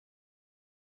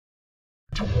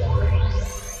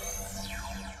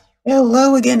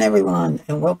Hello again everyone,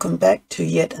 and welcome back to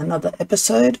yet another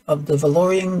episode of the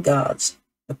Valorian Guards,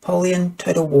 Napoleon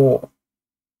Total War.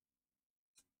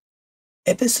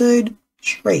 Episode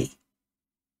 3.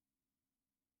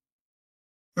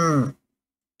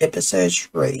 Episode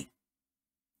 3.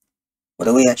 What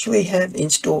do we actually have in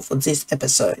store for this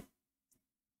episode?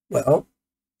 Well,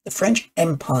 the French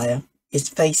Empire is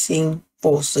facing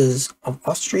forces of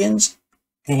Austrians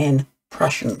and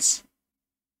Prussians.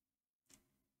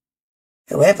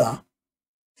 However,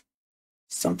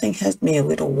 something has me a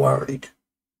little worried.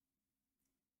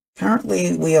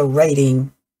 Currently, we are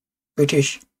raiding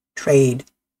British trade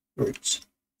routes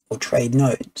or trade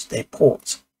nodes, their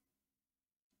ports.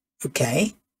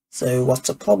 Okay, so what's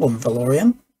the problem,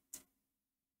 Valorian?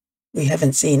 We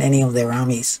haven't seen any of their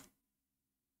armies.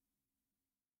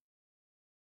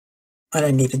 I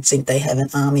don't even think they have an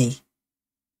army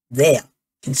there,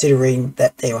 considering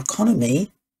that their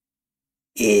economy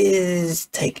is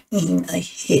taking a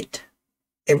hit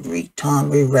every time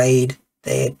we raid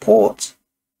their ports.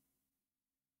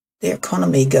 Their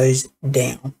economy goes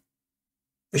down,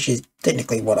 which is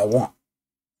technically what I want.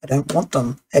 I don't want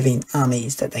them having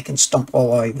armies that they can stomp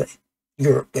all over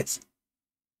Europe with.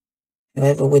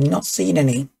 However, we're not seeing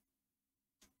any.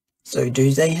 So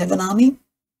do they have an army?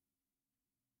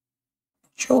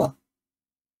 Sure.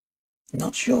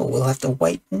 Not sure. We'll have to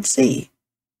wait and see.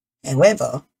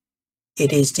 However,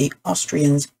 it is the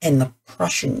Austrians and the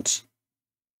Prussians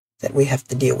that we have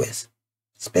to deal with.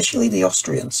 Especially the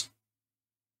Austrians.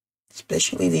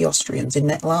 Especially the Austrians. In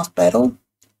that last battle,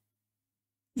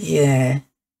 yeah,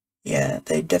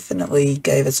 they definitely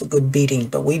gave us a good beating,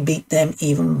 but we beat them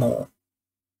even more.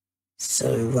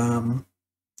 So,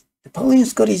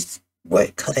 Napoleon's got his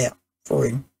work cut out for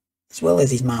him, as well as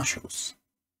his marshals.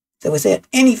 So without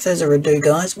any further ado,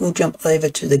 guys, we'll jump over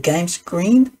to the game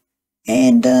screen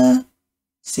and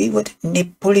see what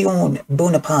Napoleon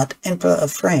Bonaparte, Emperor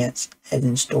of France, has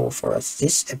in store for us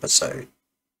this episode.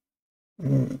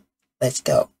 Let's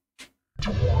go.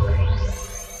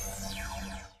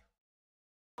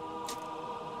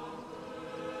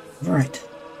 Right.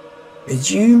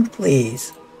 Resume,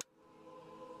 please.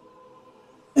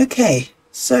 Okay,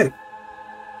 so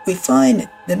we find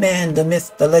the man, the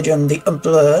myth, the legend, the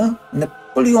Emperor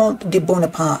Napoleon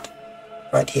Bonaparte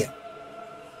right here.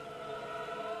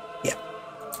 Yeah.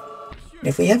 And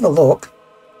if we have a look,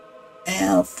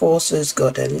 our forces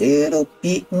got a little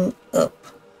beaten up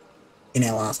in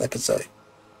our last episode.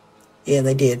 Yeah,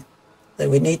 they did. So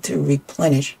we need to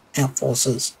replenish our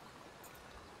forces.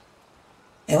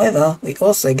 However, we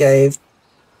also gave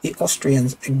the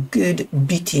Austrians a good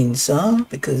beating, sir,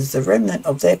 because the remnant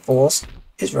of their force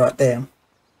is right there.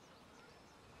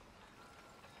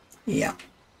 Yeah,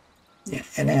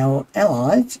 and our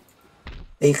allies,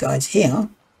 these guys here,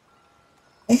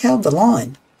 they held the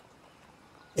line.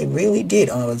 They really did.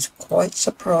 I was quite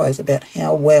surprised about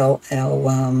how well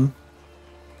our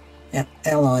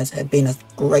allies have been a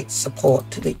great support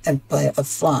to the Empire of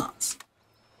France.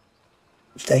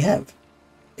 Which they have.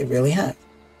 They really have.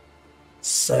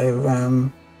 So,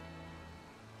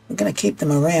 we're going to keep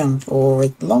them around for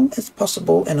as long as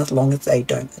possible and as long as they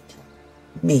don't attack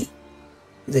me.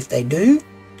 Because if they do,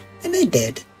 then they're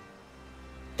dead.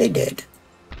 They're dead.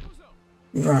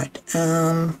 Right,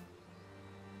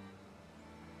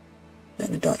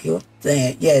 you're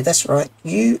there. Yeah, that's right.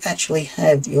 You actually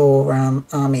have your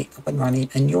army up and running,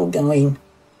 and you're going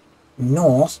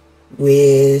north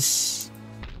with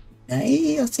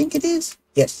Ney, I think it is.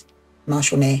 Yes,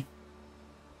 Marshal Ney.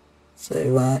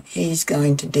 So he's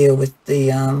going to deal with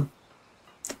the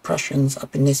Prussians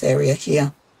up in this area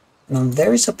here, and I'm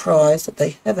very surprised that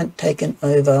they haven't taken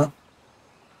over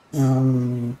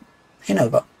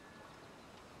Hannover.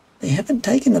 They haven't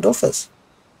taken it off us.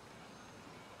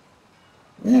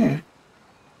 Yeah,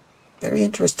 very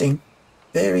interesting.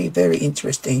 Very, very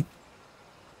interesting.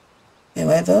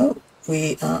 However,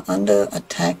 we are under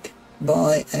attack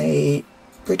by a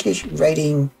British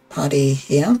raiding party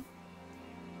here.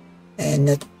 And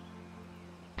I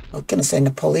was going to say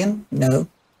Napoleon. No,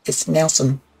 it's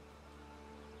Nelson.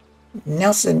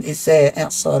 Nelson is there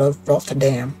outside of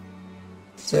Rotterdam.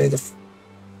 So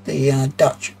the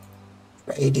Dutch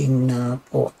raiding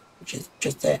port, which is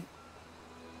just there.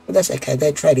 But that's okay,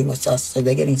 they're trading with us, so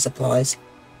they're getting supplies.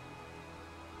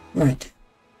 Right.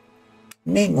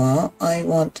 Meanwhile, I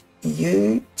want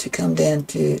you to come down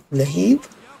to Le Havre,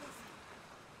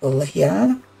 or Le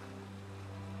Havre.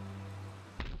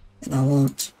 And I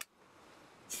want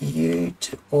you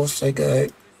to also go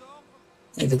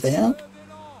over there.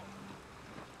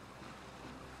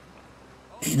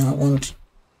 And I want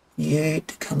you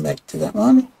to come back to that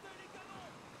one.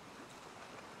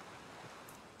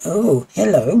 Oh,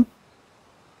 hello.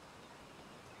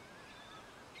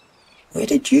 Where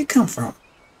did you come from?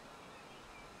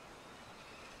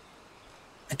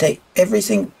 I take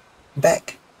everything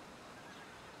back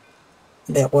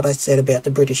about what I said about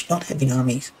the British not having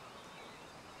armies.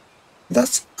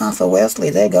 That's Arthur Wellesley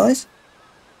there, guys.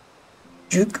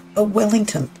 Duke of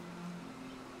Wellington.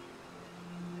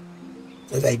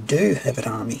 So they do have an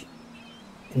army.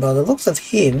 And by the looks of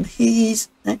him, he's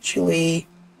actually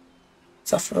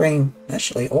suffering,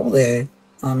 actually, all their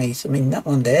armies. I mean, that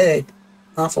one there,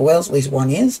 Arthur Wellesley's one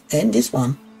is, and this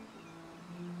one.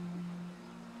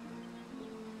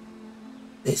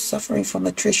 They're suffering from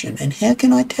attrition. And how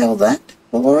can I tell that,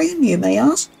 Valorian, you may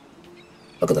ask?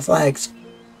 Look at the flags.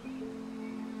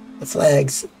 The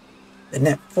flags, they're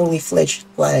not fully fledged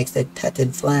flags, they're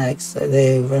tattered flags. So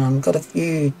they've got a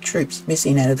few troops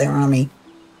missing out of their army,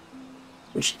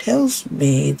 which tells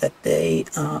me that they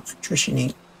are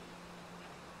attritioning.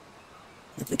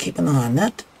 Have to keep an eye on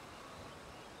that.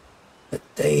 But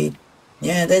they,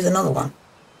 yeah, there's another one.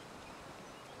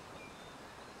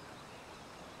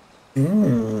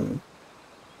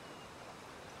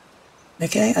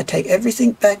 Okay, I take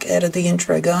everything back out of the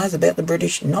intro, guys, about the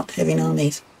British not having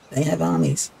armies. They have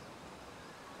armies.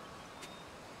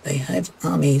 They have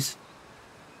armies.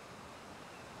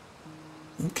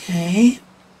 Okay.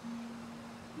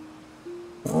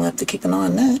 We'll have to keep an eye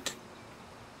on that.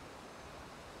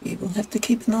 We will have to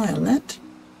keep an eye on that.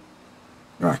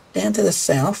 Right, down to the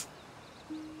south.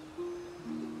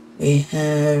 We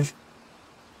have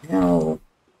our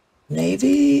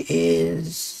navy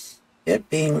is, yep,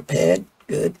 being repaired.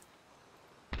 Good.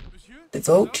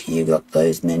 Davout, you got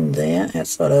those men there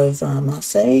outside of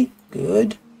Marseille.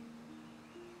 Good.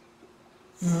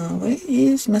 Where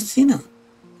is Messina?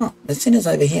 Oh, Messina's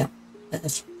over here.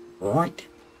 That's right.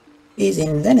 He's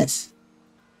in Venice.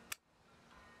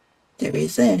 There he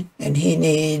is there. And he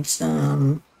needs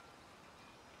a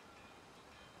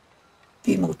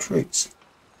few more troops.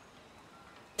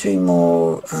 2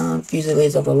 more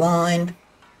fusiliers of the line.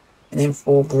 And then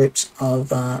 4 groups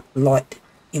of light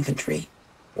infantry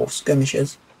or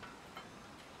skirmishers.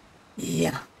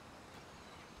 Yeah.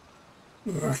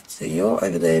 Right, so you're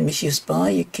over there, Monsieur Spy.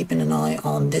 You're keeping an eye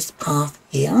on this path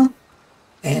here.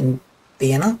 And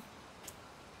Vienna.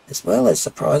 As well as,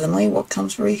 surprisingly, what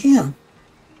comes through here.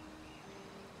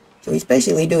 So he's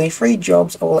basically doing 3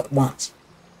 jobs all at once.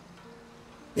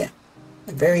 Yeah.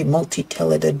 A very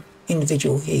multi-talented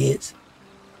individual he is.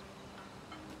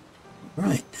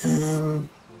 Right,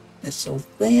 that's all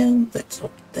there, that's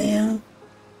all there.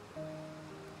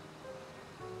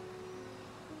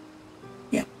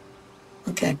 Yeah,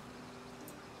 okay.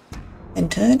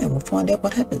 And turn and we'll find out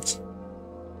what happens.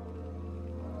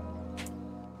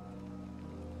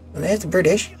 Well, there's the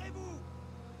British.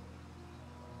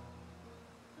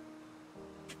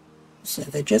 So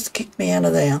they just kicked me out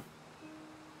of there.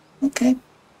 Okay.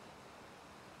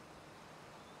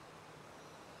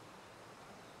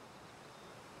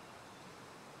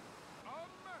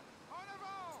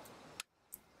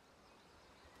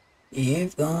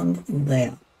 You've gone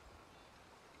there.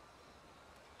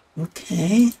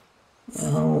 Okay.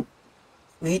 Well,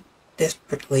 we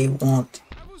desperately want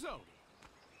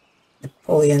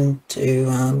Napoleon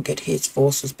to get his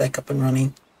forces back up and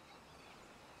running.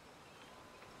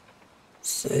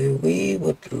 So we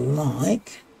would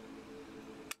like...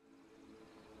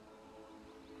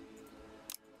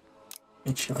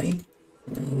 Actually,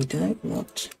 no, we don't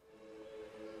want...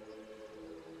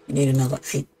 We need another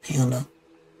 8-pounder.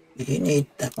 You need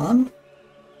that one.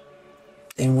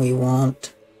 Then we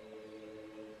want...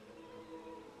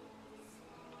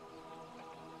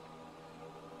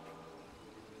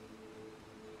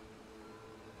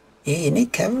 Yeah, you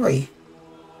need cavalry.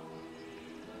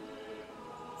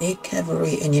 You need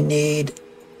cavalry and you need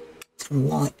some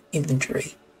light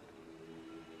infantry.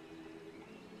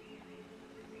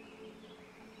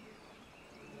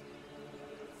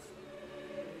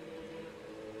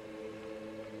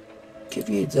 Give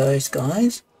you those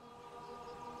guys.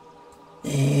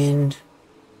 And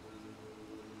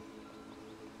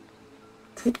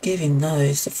could give him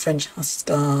those, the French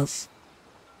hussars.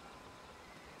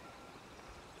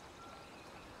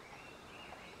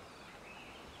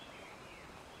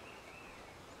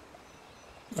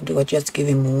 Or do I just give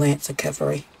him Lancer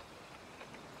cavalry?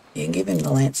 You can give him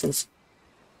the Lancers.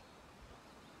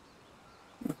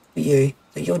 For you.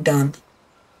 So you're done.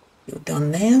 You're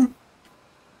done now.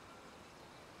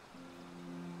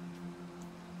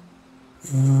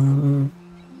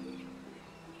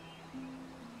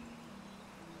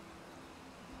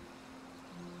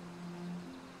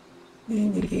 Where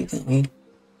are you going?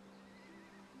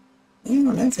 Where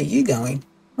on earth are you going?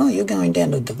 Oh, you're going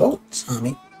down to Davout's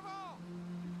army.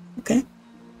 Okay.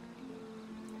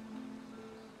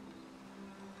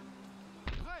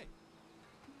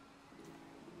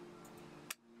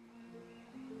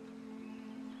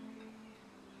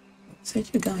 So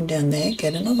you're going down there,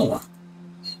 get another one.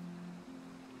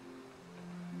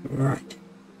 Right.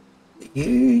 The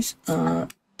U's are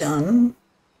done.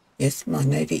 Yes, my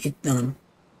navy is done.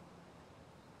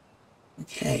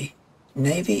 Okay.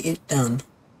 Navy is done.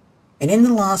 And in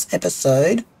the last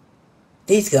episode,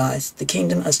 these guys, the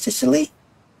Kingdom of Sicily,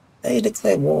 they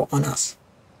declared war on us.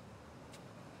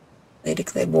 They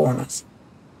declared war on us.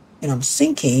 And I'm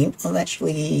thinking of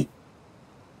actually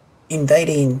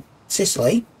invading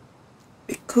Sicily,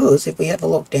 because if we have a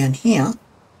look down here,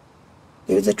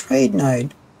 there is a trade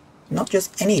node. Not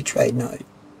just any trade node,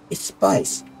 it's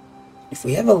space. If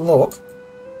we have a look,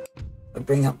 I'll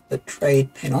bring up the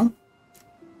trade panel.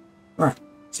 Right,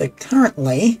 so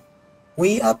currently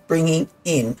we are bringing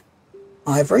in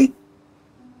ivory,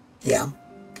 yeah,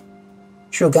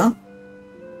 sugar,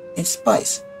 and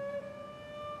spice.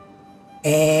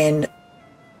 And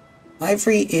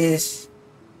ivory is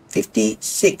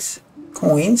 56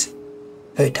 coins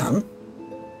per ton.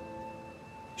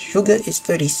 Sugar is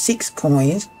 36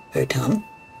 coins per ton.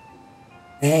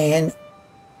 And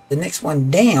the next one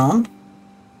down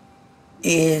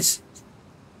is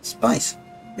spice,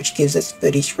 which gives us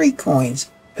 33 coins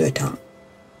per ton.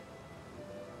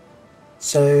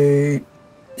 So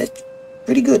that's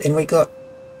pretty good. And we got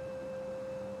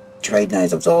trade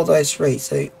nodes of all those three.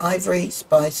 So ivory,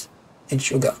 spice, and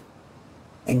sugar.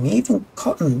 And even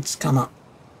cotton's come up.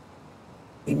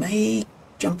 We may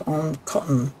jump on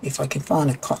cotton if I can find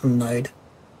a cotton node.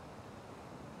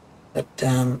 But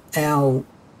our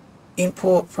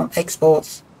import from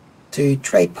exports to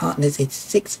trade partners is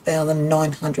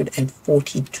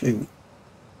 6,942.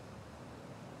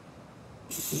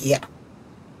 Yeah.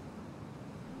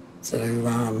 So,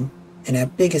 and our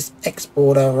biggest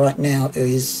exporter right now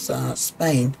is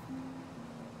Spain.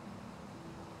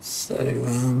 So,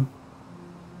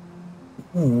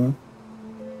 and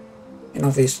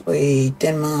obviously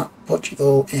Denmark,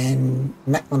 Portugal, and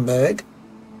Mecklenburg.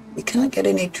 We can't get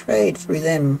any trade through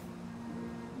them,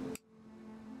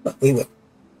 but we will.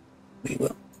 We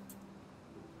will.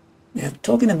 Now,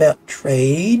 talking about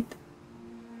trade,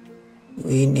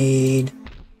 we need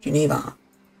Geneva.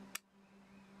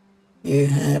 You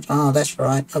have, oh, that's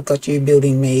right, I've got you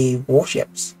building me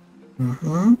warships.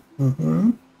 So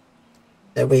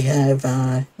we have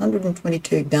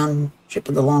 122 gun ship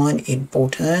of the line in 4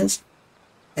 turns,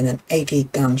 and an 80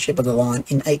 gun ship of the line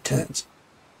in 8 turns.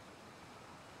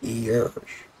 Yes.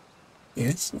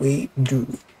 Yes, we do.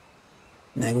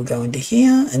 And they will go into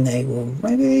here, and they will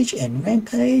ravage and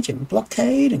rampage and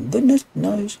blockade and goodness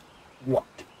knows what.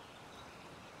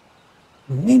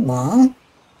 Meanwhile,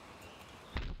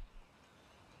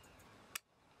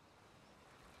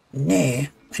 now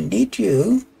I need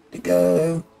you to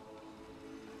go.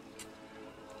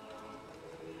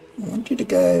 I want you to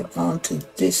go onto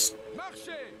this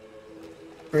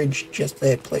bridge just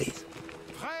there, please.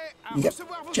 Yep,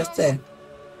 just there.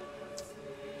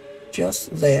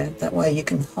 Just there. That way you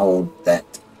can hold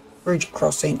that bridge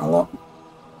crossing a lot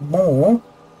more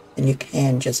than you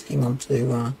can just hang on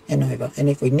to Hanover. And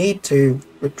if we need to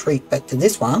retreat back to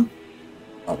this one,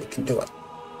 well, we can do it.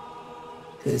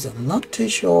 Because I'm not too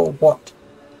sure what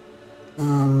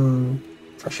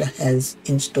Prussia has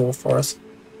in store for us.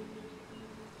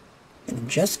 And I'm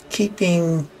just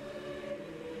keeping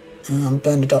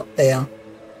Bernadotte there.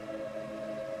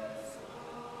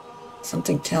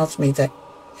 Something tells me that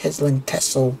Heslin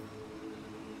Castle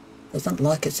doesn't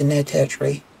like us in their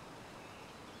territory.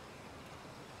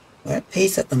 We're at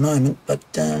peace at the moment, but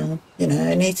you know,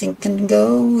 anything can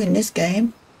go in this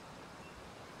game.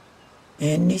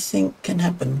 Anything can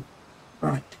happen.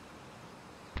 Right.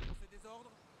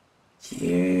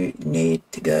 You need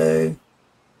to go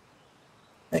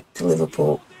back to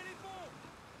Liverpool.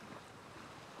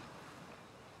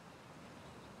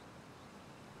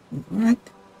 Right.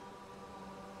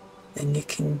 Then you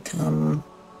can come.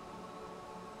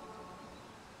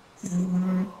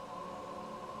 No,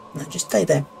 just stay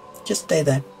there. Just stay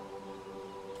there.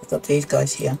 I've got these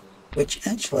guys here, which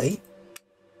actually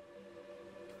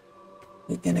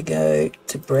we're going to go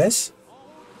to Brest.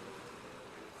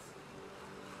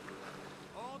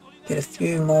 Get a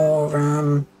few more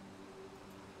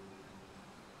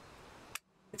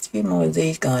of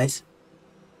these guys.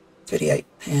 38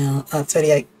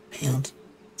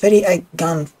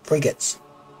 gun frigates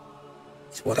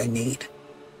is what I need.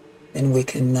 Then we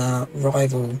can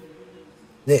rival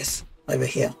this. over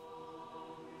here.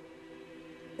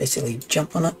 Basically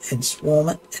jump on it and swarm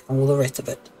it and all the rest of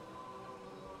it.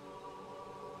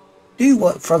 Do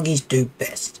what froggies do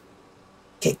best.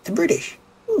 Kick the British.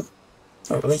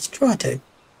 Or at least try to.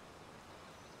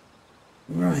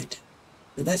 Right.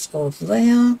 So that's all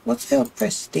there. What's our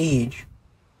prestige?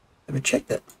 Have we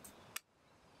checked it?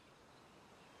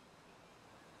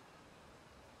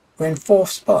 We're in 4th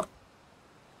spot.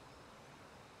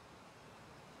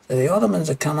 So the Ottomans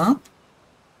have come up.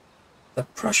 The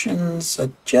Prussians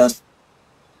are just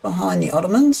behind the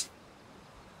Ottomans.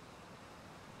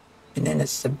 And then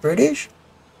it's the British.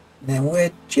 And then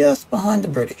we're just behind the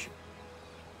British.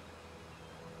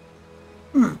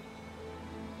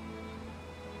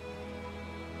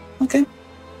 Okay.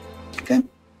 Okay.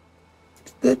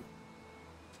 Good.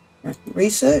 Right.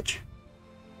 Research.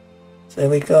 So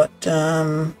we got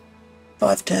 5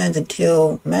 turns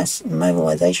until mass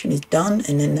mobilization is done,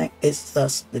 and then that gets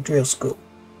us the drill school.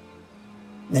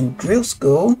 Then drill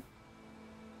school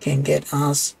can get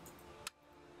us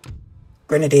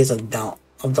Grenadiers of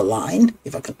the Line,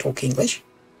 if I can talk English.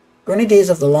 Grenadiers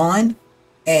of the Line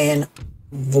and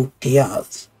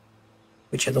Volunteers,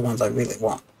 which are the ones I really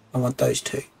want. I want those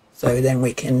two. So then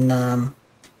we can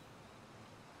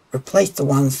replace the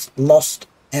ones lost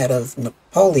out of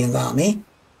Napoleon's army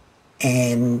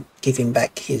and give him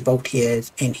back his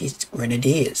Volunteers and his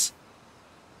Grenadiers.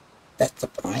 That's the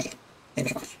plan.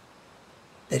 Anyway,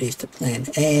 that is the plan.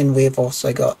 And we've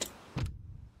also got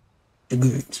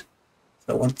Dragoons.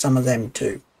 So I want some of them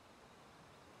too.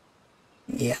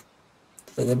 Yeah.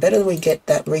 So the better we get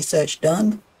that research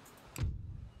done,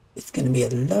 it's going to be a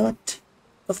lot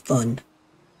of fun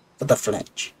for the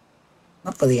French.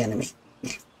 Not for the enemy.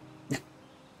 Yeah. No.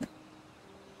 No.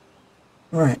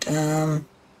 Right,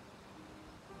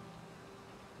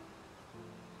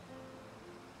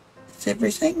 that's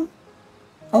everything.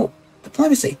 Oh,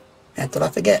 diplomacy. How could I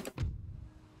forget?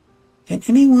 Can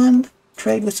anyone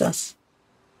trade with us?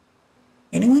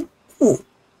 Anyone? Oh,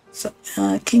 so,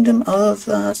 Kingdom of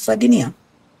Sardinia.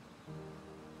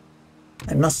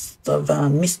 I must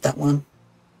have missed that one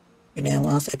in our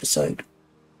last episode.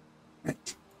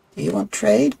 Right. Do you want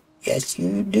trade? Yes,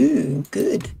 you do.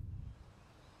 Good.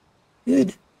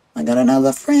 Good. I got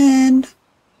another friend.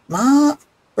 Ma,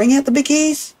 bring out the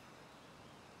bickies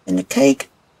and the cake.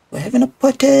 We're having a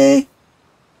party.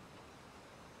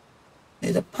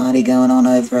 There's a party going on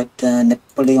over at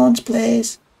Napoleon's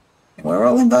place. And we're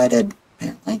all invited,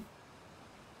 apparently.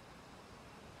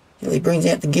 Till he brings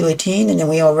out the guillotine and then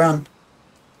we all run.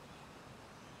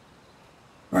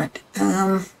 Right,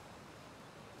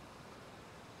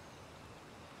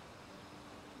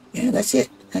 yeah, that's it.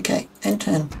 Okay, end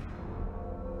turn.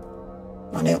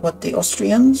 Find out what the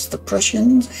Austrians, the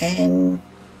Prussians, and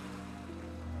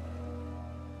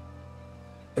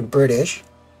the British.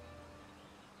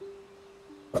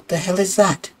 What the hell is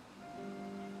that?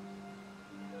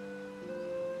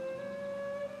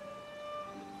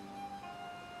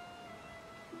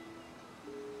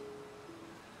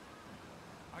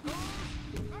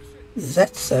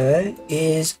 That, sir,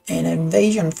 is an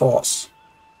invasion force.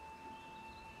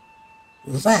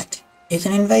 That is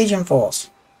an invasion force.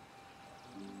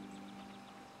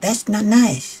 That's not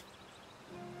nice.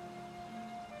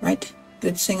 Right,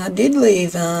 good thing I did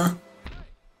leave,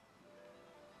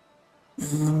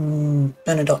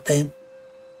 Bernadotte there.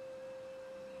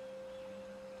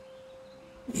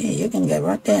 Yeah, you can go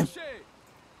right there.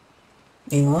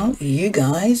 Meanwhile, you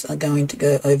guys are going to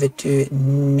go over to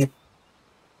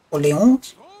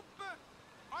Napoleon's.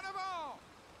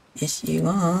 Yes, you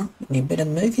are. You better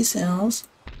move yourselves.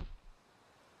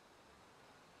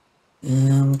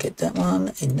 Get that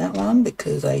one and that one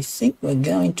because I think we're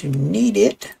going to need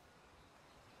it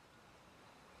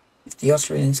if the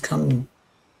Austrians come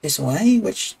this way,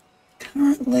 which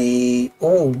currently...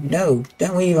 Oh, no.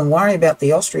 Don't we even worry about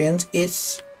the Austrians.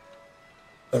 It's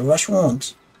the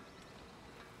Russians.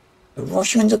 The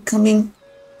Russians are coming.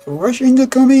 The Russians are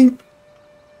coming.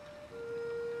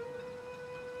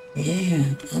 Yeah,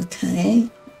 okay.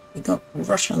 We got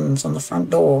Russians on the front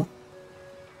door.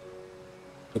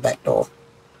 The back door.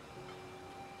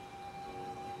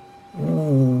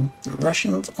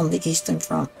 Russians on the eastern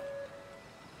front.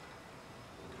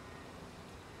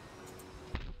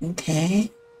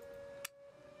 Okay.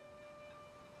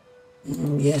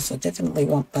 Yes, I definitely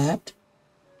want that.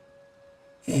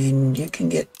 And you can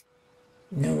get...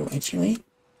 No, actually.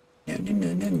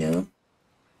 No.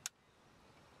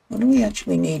 What do we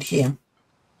actually need here?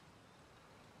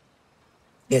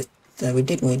 Yes, so we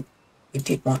did win. We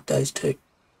did want those two.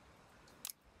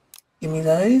 Give me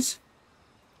those.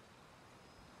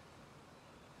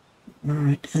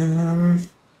 Alright,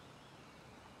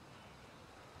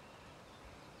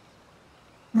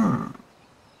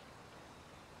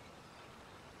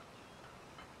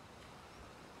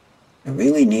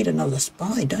 really need another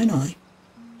spy, don't I?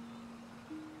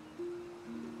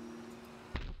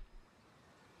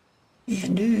 Yeah, I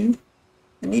do.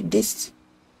 I need this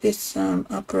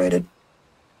upgraded.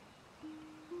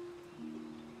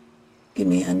 Give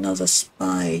me another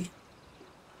spy.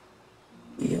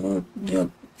 You're,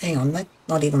 hang on, that's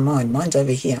not even mine. Mine's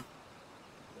over here.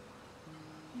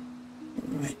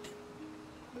 Right.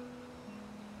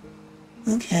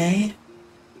 Okay.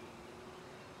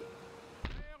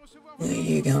 Where are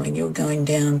you going? You're going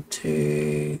down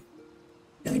to...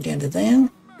 there.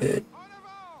 Good.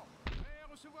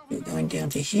 You're going down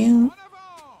to here.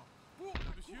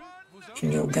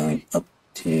 And you're going up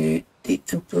to the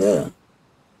Emperor.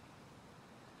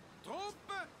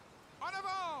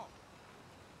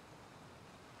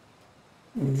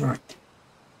 Right.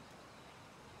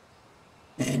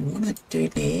 And what I do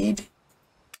need...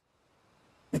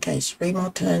 Okay, 3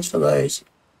 more turns for those.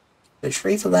 So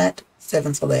 3 for that,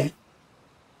 7 for there.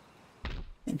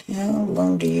 And how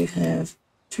long do you have?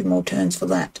 2 more turns for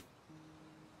that.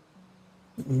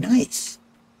 Nice.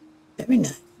 Very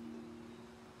nice.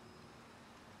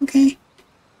 Okay.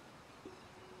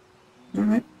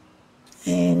 Alright.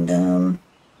 And,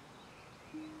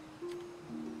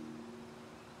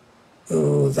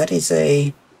 oh, that is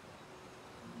a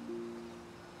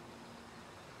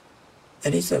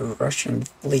Russian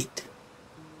fleet.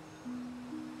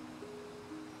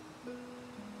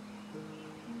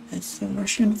 That's the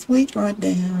Russian fleet right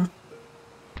there.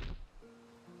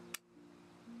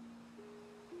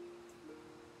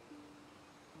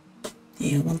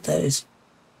 Yeah, I want those.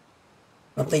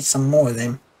 Or at least some more of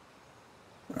them.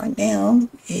 Right now,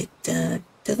 it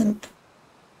doesn't...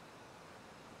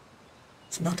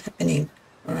 It's not happening.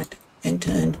 Alright, end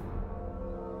turn.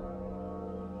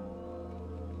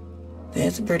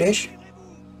 There's the British.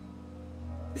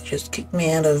 They just kicked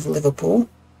me out of Liverpool.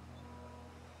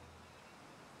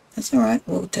 That's alright,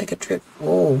 we'll take a trip.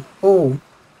 Whoa, oh.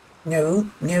 No,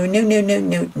 no, no, no, no,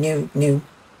 no, no, no.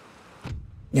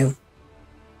 No.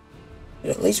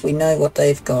 But at least we know what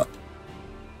they've got.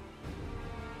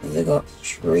 They've got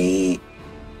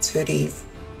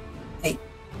 338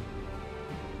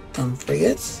 gun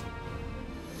frigates,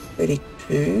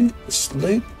 32 a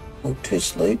sloop, or 2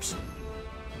 sloops,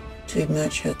 2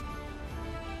 merchant.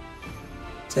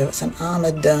 So it's an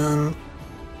armoured,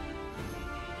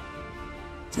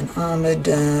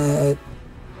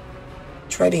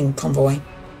 trading convoy.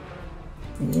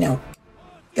 No,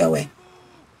 go away.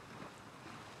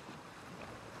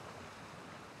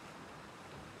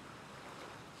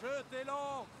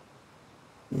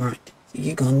 Right, so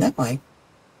you're going that way.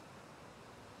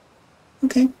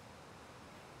 Okay.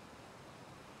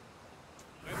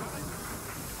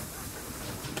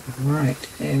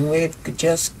 Right, and we've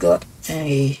just got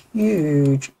a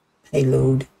huge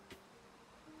payload.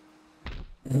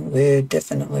 And we're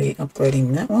definitely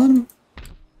upgrading that one.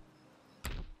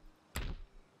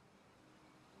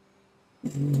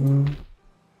 In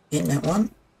that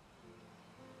one.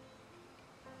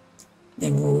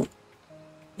 Then we'll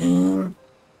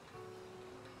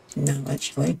no,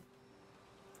 actually.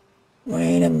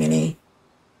 Wait a minute.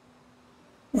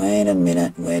 Wait a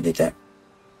minute. Where did that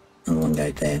one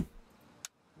go there?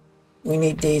 We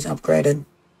need these upgraded.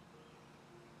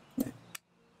 No.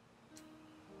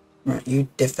 Right, you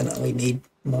definitely need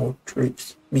more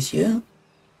troops, monsieur.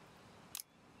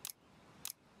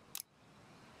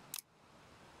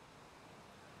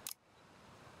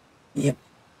 Yep.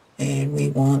 And we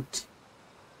want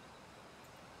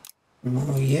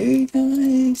more you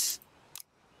guys.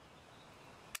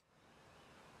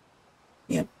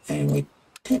 Yep, and we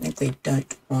technically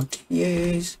don't want to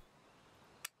use.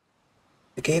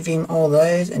 We give him all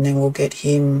those, and then we'll get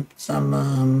him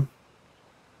some,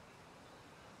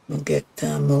 we'll get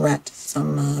Murat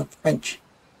some French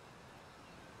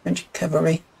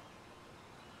cavalry.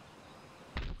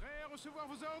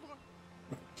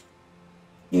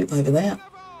 You over there.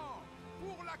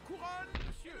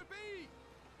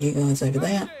 You guys over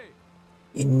there.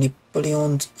 In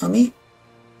Napoleon's army.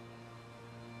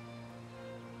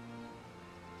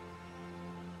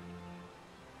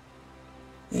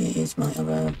 Here's my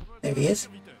other... There he is.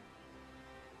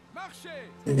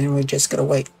 And then we just gotta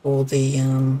wait for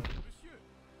the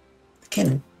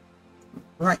cannon.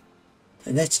 Right.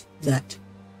 So that's that.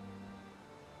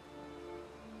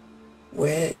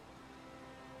 Where...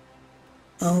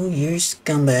 Oh, you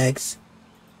scumbags.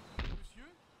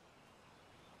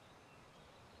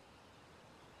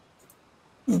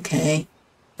 Okay.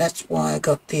 That's why I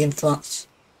got the influx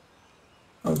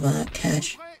of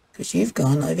cash. Because you've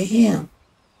gone over here.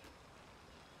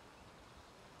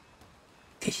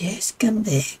 Because you're a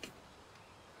scumbag.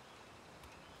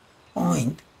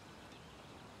 Fine.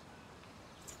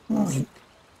 Fine.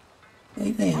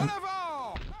 Way down.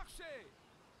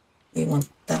 We want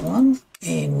that one,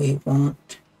 and we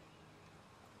want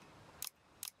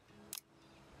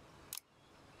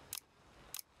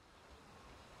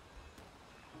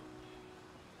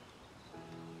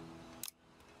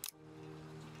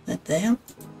that there,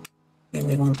 and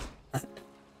we want that.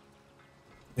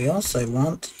 We also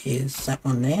want is that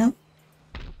one there,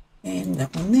 and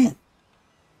that one there.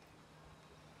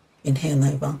 In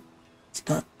Hannover,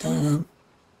 start turning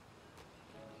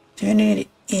it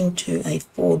into a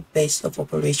forward base of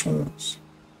operations,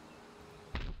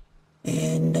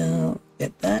 and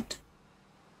get that.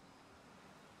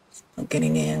 Start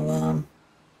getting our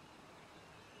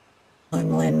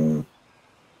homeland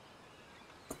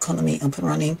economy up and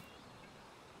running.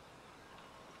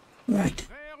 Right.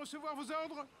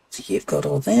 So you've got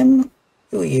all them.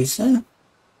 Who are you, sir?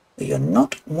 Well, you're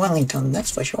not Wellington, that's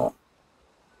for sure.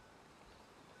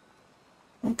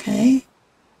 Okay.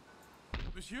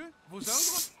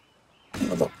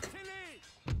 Have a look.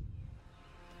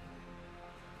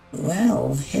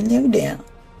 Well, hello there.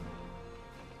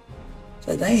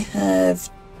 So they have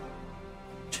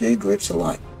two groups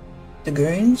alike. The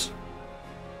Dragoons,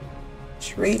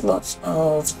 3 lots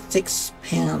of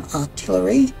 6-pound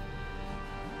artillery,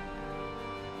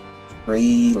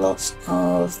 3 lots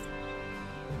of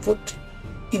foot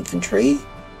infantry,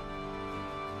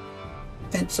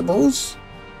 fencibles,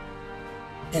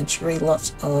 and 3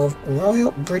 lots of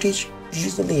Royal British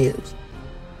Fusiliers.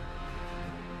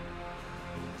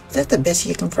 Is that the best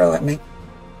you can throw at me?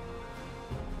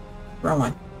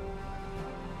 Right.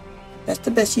 That's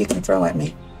the best you can throw at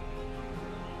me.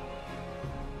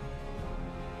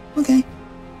 Okay.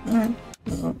 Alright.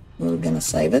 Well, we're gonna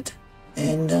save it.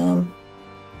 And,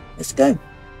 let's go.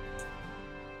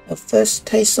 A first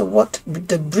taste of what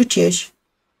the British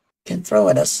can throw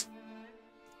at us.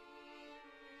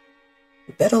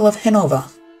 The Battle of Hanover,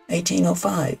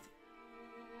 1805.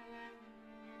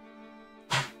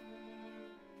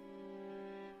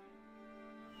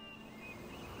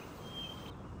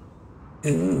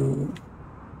 Ooh.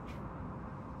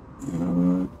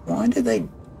 Why do they...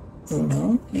 Oh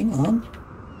no, hang on.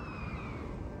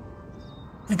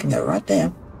 I can go right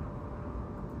there.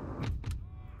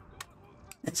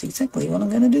 That's exactly what I'm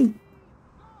going to do.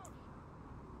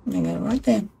 I'm going to go right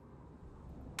there.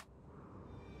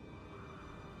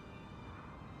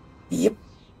 Yep.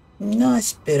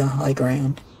 Nice bit of high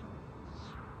ground.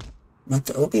 But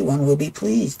the Obi-Wan will be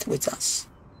pleased with us.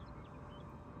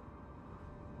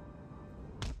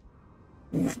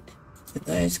 Right. So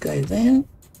those go there.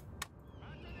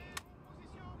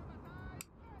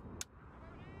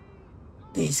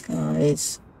 These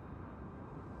guys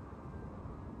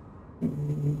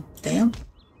down.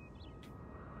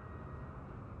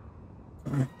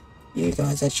 Alright, you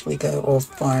guys actually go off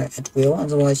fire at will,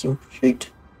 otherwise you'll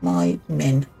shoot my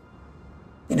men.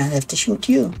 Then I have to shoot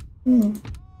you.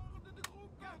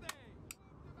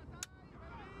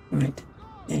 Right,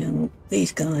 and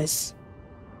these guys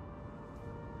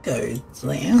go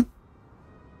there.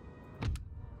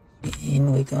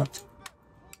 And we got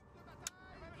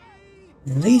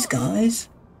these guys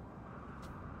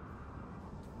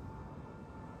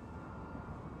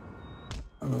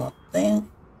a lot there.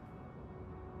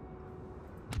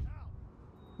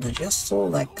 I just saw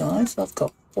that, guys. I've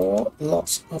got 4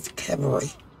 lots of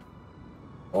cavalry.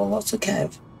 4 lots of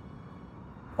cav.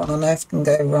 What on earth can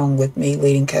go wrong with me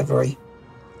leading cavalry?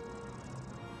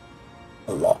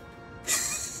 A lot.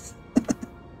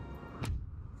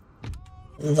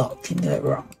 A lot can go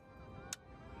wrong.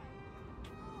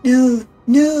 No,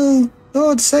 no!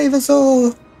 Lord save us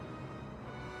all!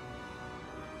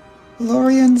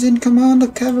 Lorian's in command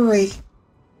of cavalry.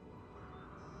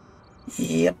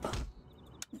 Yep.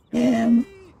 Yeah.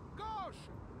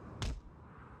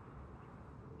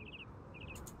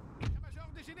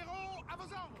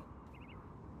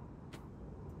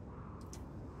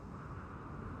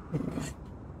 Right.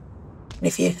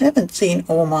 If you haven't seen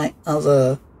all my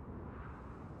other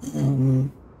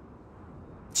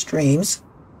streams,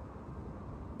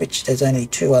 which there's only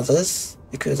 2 others,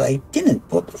 because I didn't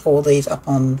put all these up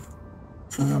on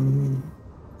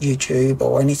YouTube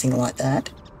or anything like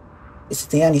that. This is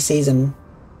the only season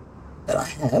that I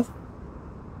have.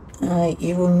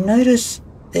 You will notice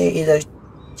there is a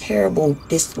terrible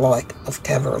dislike of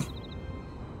cavalry.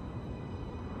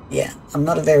 Yeah, I'm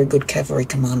not a very good cavalry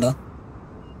commander.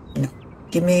 You know,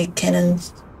 give me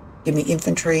cannons, give me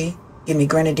infantry, give me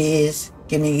grenadiers,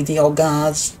 give me the old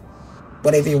guards,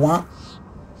 whatever you want,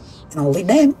 and I'll lead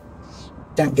them.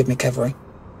 Don't give me cavalry.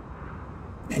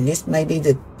 And this may be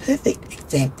the perfect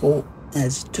example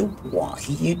as to why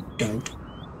you don't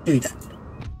do that.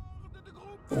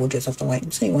 But we'll just have to wait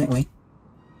and see, won't we?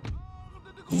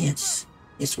 Yes.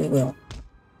 Yes, we will.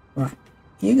 Right.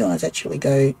 You guys actually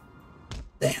go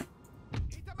there.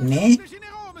 There.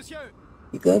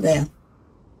 You go there.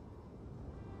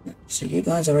 So you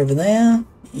guys are over there.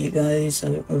 You guys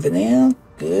are over there.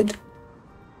 Good.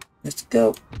 Let's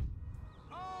go.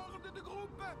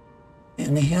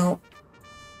 And the help.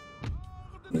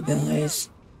 You guys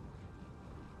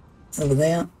over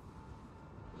there.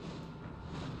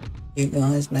 You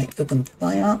guys make open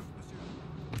fire.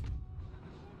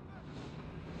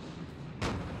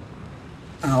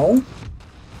 Ow.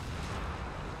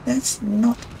 That's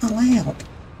not allowed.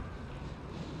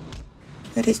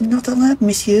 That is not allowed,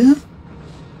 monsieur.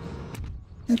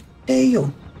 How dare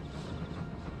you?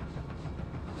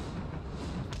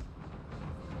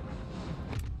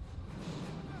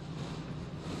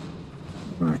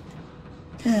 Right.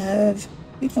 Have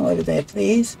you go over there,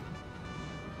 please?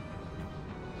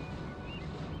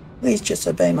 Please just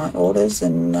obey my orders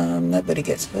and nobody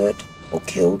gets hurt or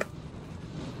killed.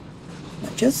 I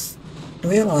just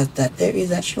realised that there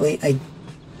is actually a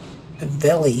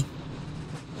valley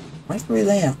right through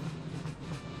there.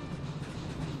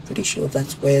 Pretty sure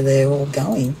that's where they're all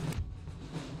going.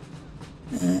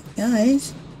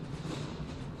 Guys,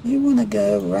 you want to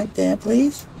go right there,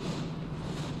 please?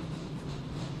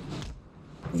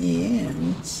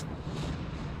 Yes.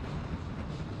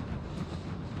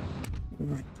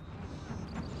 Right.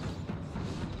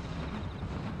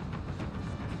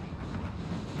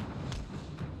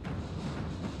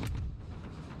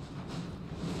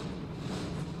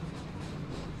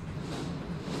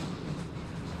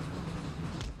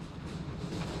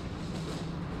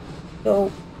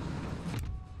 So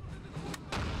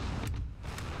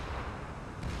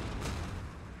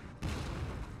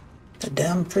the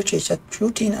damn British are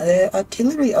shooting their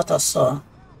artillery at us, sir.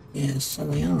 Yes, so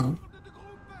they are.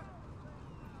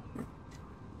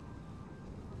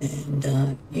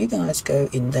 And you guys go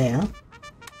in there.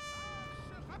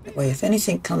 That way, if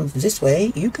anything comes this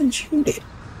way, you can shoot it.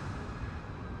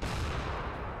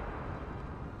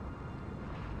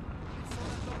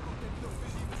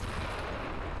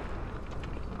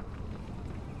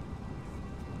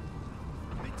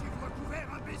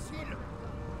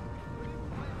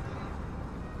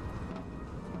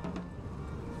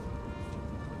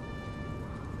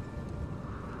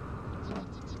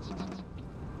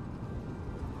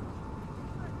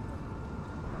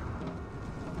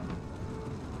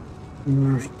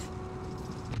 Right.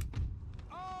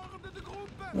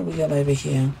 What do we got over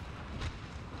here?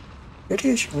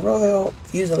 British Royal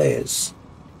Fusiliers.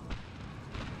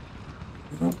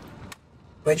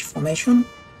 Wedge formation.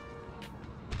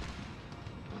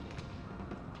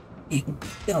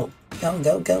 Go, go,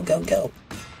 go, go, go, go.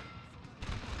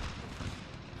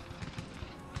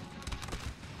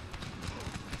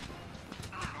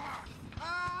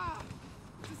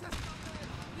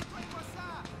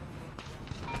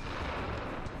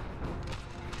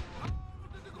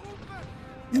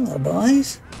 Hello,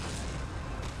 boys.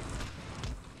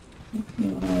 You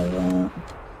want to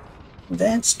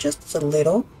advance just a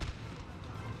little.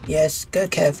 Yes, go,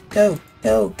 Kev. Go,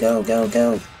 go, go, go,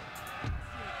 go.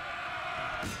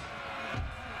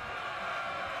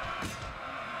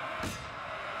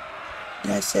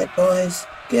 That's it, boys.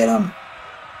 Get them.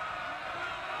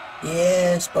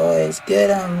 Yes, boys. Get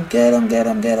them. Get them. Get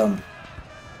them. Get them.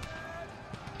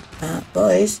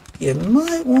 Boys, you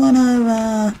might want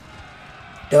to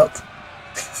duck.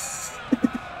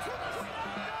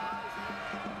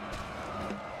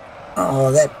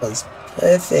 Oh, that was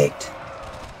perfect.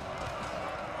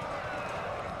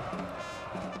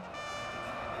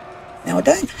 Now, I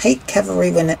don't hate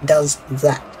cavalry when it does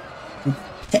that. It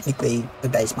technically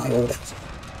obeys my orders.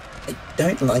 I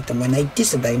don't like them when they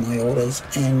disobey my orders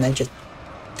and they just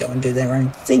go and do their own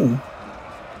thing.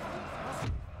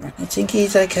 Right, I think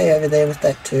he's okay over there with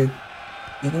that too.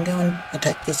 You can go and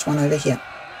attack this one over here.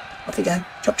 Off you go.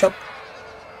 Chop, chop.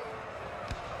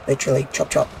 Literally,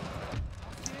 chop, chop.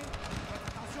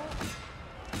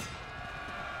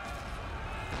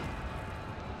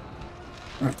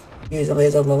 Right,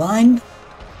 Fusiliers are aligned.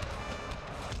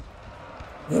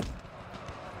 Good.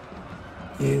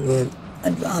 You will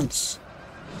advance.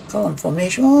 Column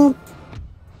formation.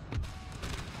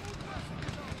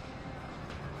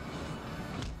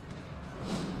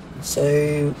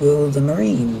 So will the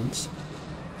Marines.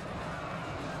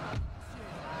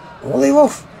 Holy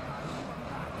wolf!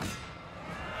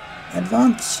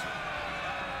 Advance!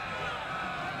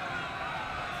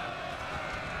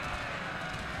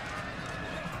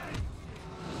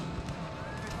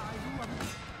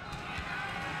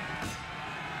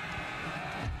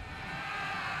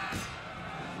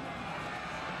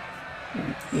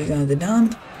 You guys are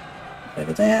done.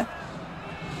 Over there.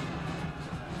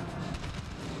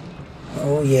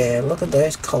 Oh yeah, look at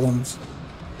those columns.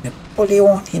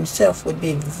 Napoleon himself would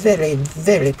be very,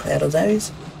 very proud of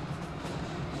those.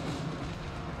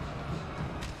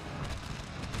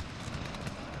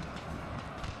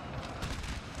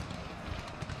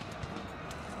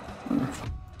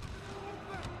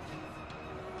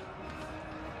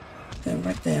 Go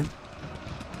right there.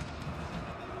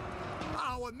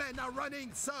 Our men are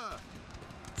running, sir.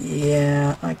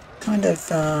 Yeah, I kind of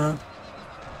saw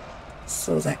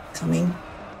that coming.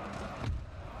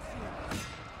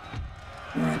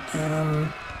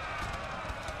 Right,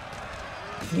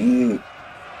 you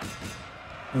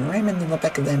Raymond in the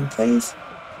back of them, please.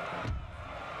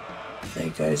 There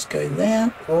goes, go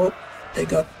there. Oh, they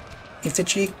got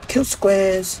infantry, kill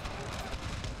squares.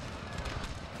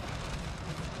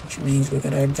 Which means we're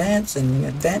going to advance and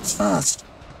advance fast.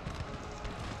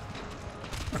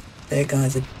 There,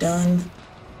 guys are done.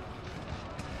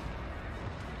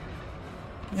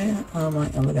 Where are my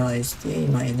other guys? There,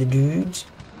 my other dudes.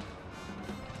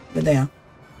 But they are.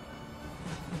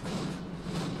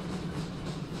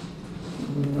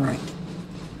 Right.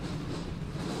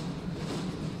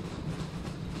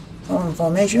 Form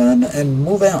formation and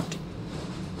move out.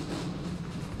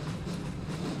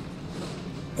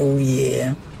 Oh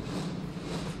yeah.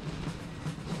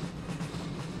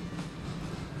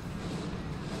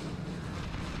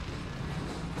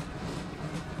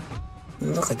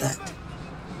 Look at that.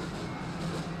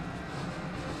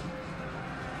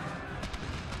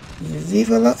 Vive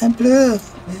l'Empereur!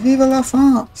 Vive la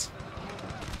France!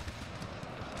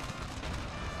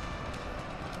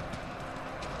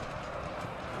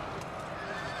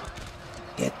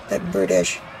 Get the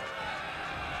British.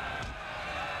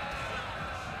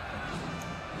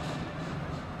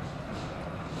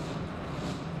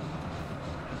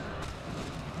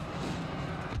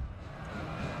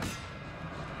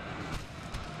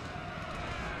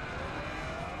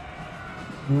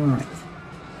 Right.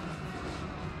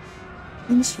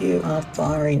 Since you are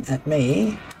firing at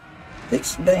me,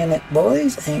 fix bayonet,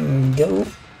 boys, and go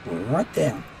right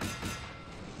down.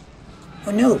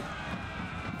 Oh no!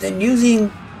 They're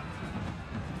using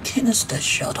canister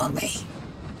shot on me.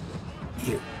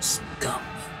 You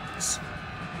scumbags.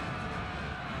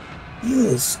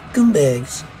 You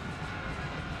scumbags.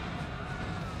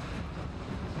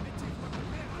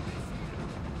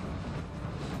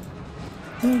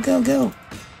 Go, go, go.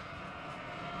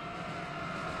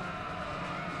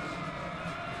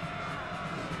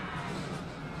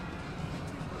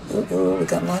 Oh, we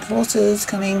got light horses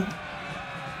coming.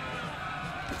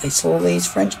 They saw these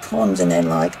French columns and they're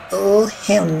like, oh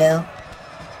hell no.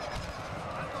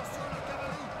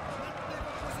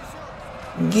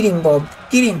 Get him, Bob,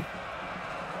 get him.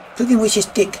 Look him with your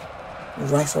stick.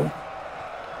 Rifle.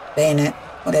 Bayonet,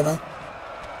 whatever.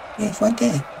 Yeah, it's right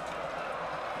there.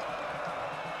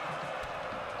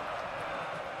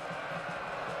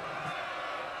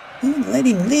 Oh, let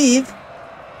him live.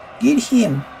 Get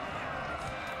him.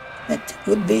 That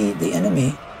would be the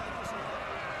enemy.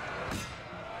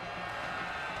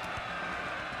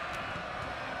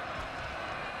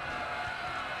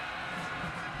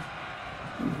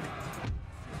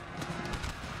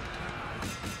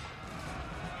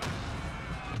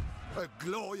 A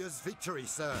glorious victory,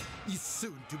 sir, is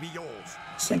soon to be yours.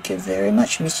 Thank you very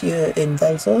much, Monsieur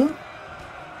Invader.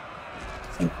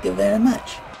 Thank you very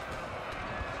much.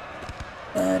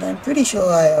 But I'm pretty sure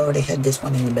I already had this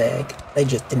one in the bag. I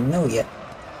just didn't know yet.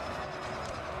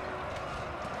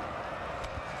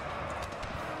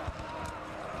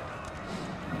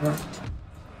 Right.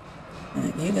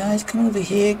 You guys come over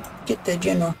here, get the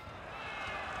general.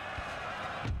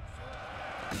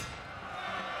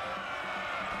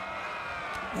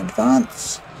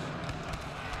 Advance.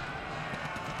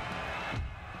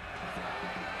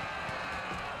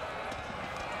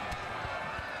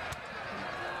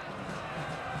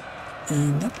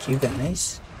 Not you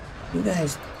guys. You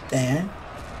guys there.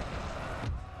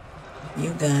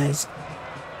 You guys.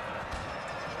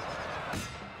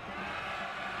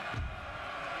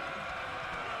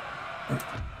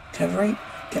 Cavalry,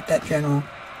 get that general.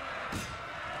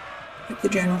 Get the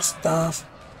general staff.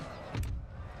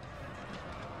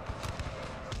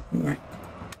 Right.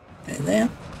 There.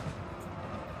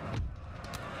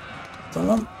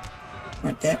 Column.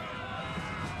 Right there.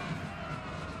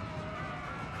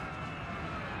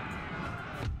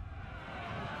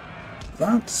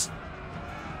 Advance.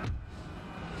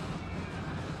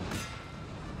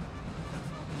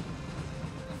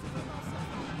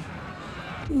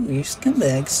 Ooh, you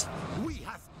scumbags. We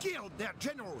have killed their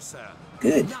general, sir.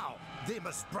 Good. Now they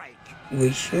must break. We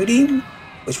shoot him.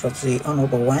 which was the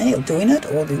honourable way of doing it,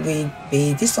 or did we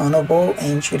be dishonourable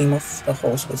and shoot him off the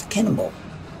horse with a cannonball?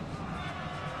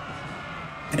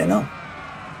 I don't know.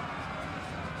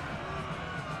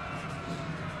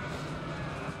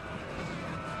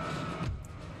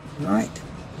 Right.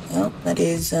 Well, that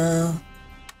is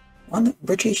one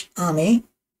British army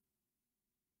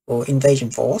or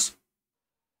invasion force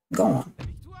gone.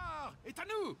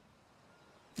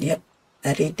 Yep,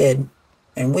 that is dead.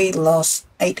 And we lost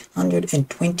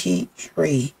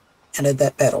 823 out of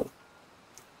that battle.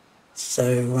 So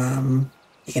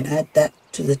you can add that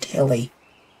to the tally.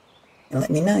 And let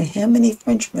me know how many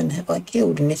Frenchmen have I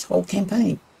killed in this whole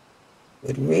campaign.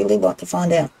 Would really like to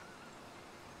find out.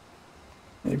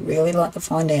 Would really like to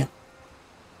find out.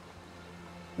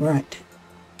 Right.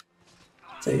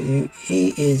 So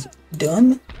he is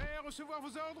done.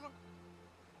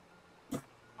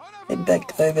 Head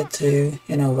back over to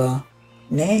Hannover.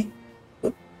 Nah.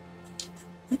 Whoop.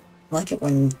 Like it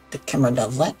when the camera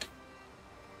does that.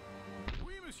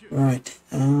 Right.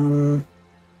 And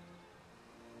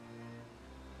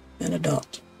a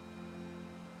dot.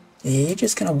 Yeah, you're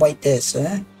just gonna wait there,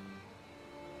 sir.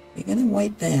 You're gonna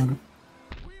wait down.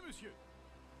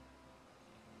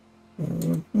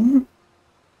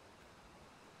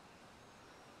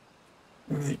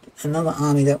 Right, another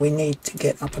army that we need to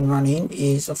get up and running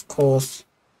is, of course,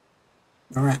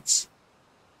 Marats.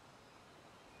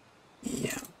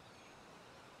 Yeah.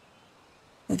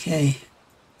 Okay,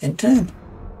 then turn.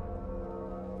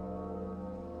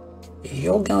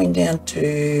 You're going down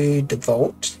to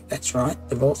Davout. That's right,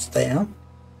 Davout's there.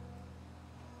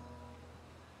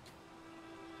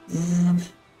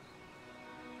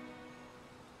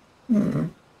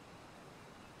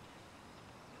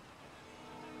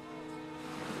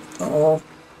 Uh-oh.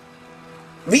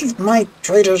 Leave my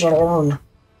traitors alone.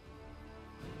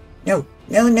 No,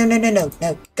 no, no, no, no, no,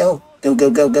 no. Go, go, go,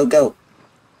 go, go, go.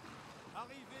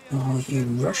 Oh, you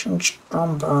Russian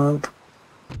Stromberg.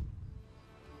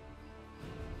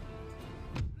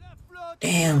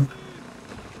 Damn.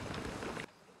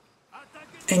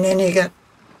 And then you got...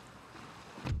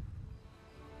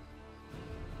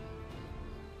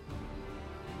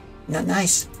 Not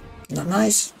nice. Not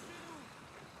nice.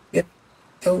 Yep.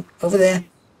 Go over there.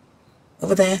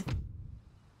 Over there.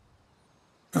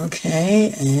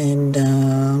 Okay, and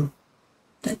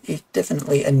that is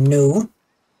definitely a no.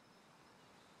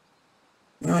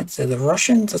 Right, so the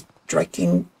Russians are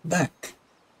striking back.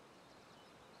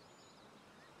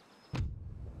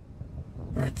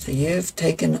 Right, so you've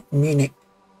taken Munich.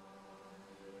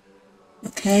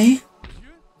 Okay.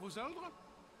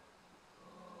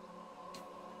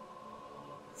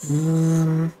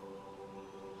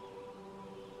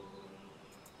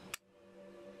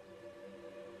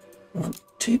 Want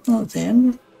two more of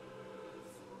them.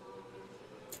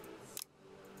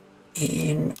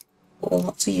 And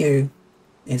lots of you.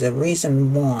 There's a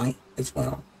reason why as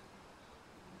well.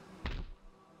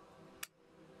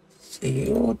 So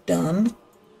you're done.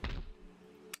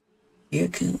 You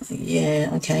can, yeah,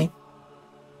 okay.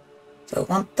 So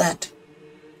I want that.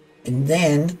 And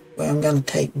then, where I'm going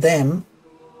to take them,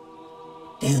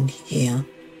 down here,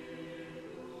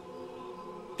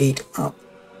 beat up.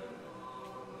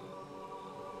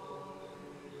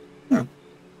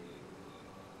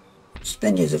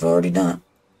 Spaniards have already done it.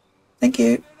 Thank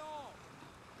you.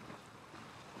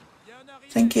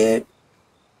 Thank you.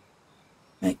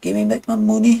 Right, give me back my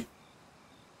money.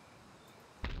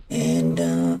 And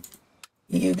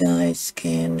you guys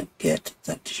can get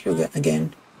that sugar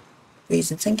again.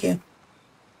 Please and thank you.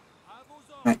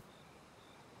 Right.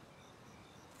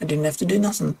 I didn't have to do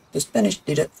nothing. The Spanish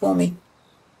did it for me.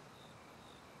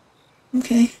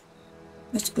 Okay.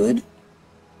 That's good.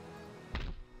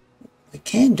 What I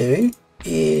can do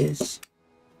is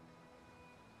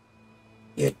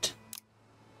get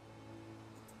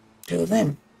two of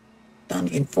them done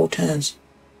in 4 turns.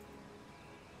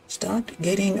 Start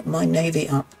getting my navy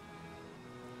up,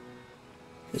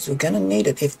 because we're gonna need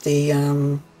it if the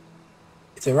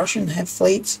Russians have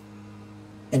fleets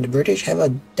and the British have a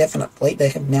definite fleet. They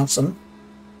have Nelson.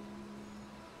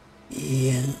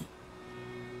 Yeah.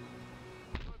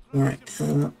 Right.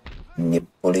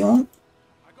 Napoleon,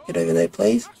 get over there,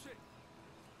 please.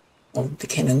 Oh, the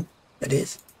cannon, that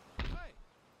is.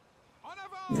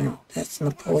 No, that's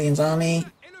Napoleon's army.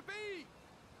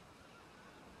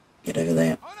 Get over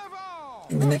there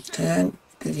in the next turn,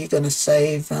 because you're going to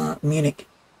save Munich.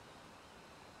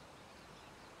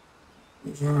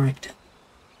 Right.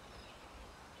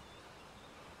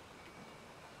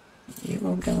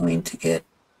 You're going to get...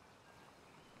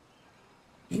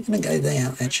 You're going to go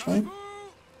there, actually.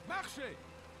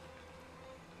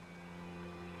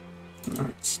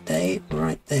 Alright. Stay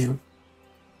right there.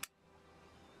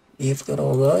 You've got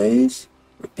all those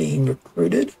being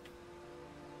recruited.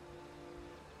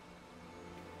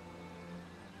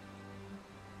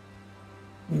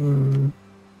 The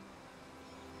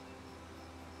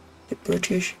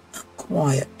British are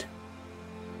quiet.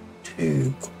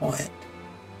 Too quiet.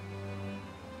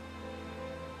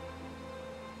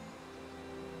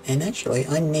 And actually,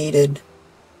 I needed...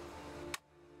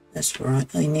 That's right,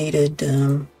 I needed...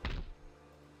 I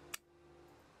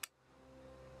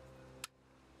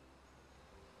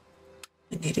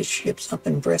needed ships up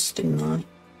in Brest, didn't I?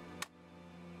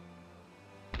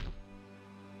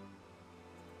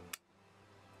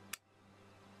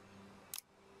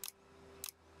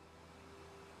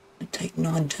 It'd take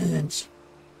 9 turns.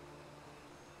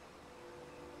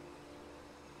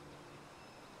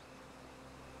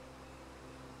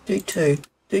 Do 2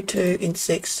 in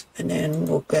 6, and then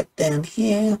we'll get down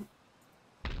here,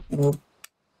 and we'll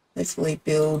hopefully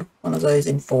build one of those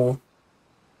in 4.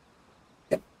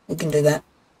 Yep, we can do that.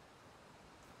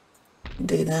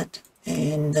 Do that,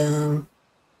 and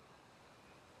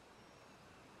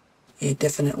you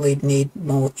definitely need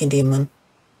more Indiamen.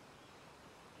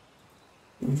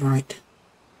 Right.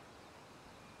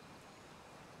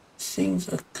 Things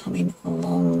are coming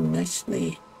along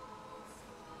nicely.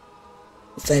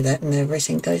 Say that and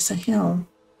everything goes to hell.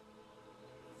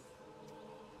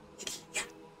 Yeah.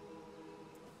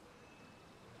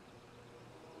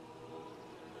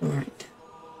 Right.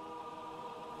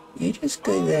 You just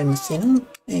go there, Messina,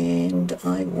 and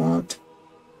I want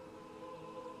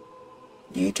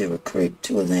you to recruit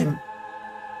 2 of them.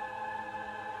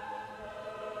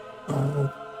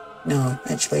 Oh, no,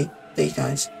 actually, these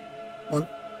guys. Want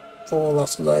 4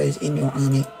 lots of those in your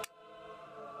army.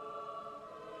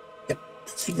 Yep,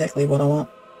 that's exactly what I want.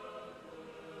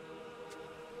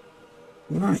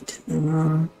 Right,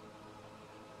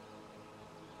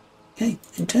 okay,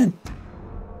 in turn.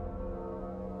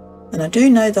 And I do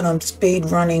know that I'm speed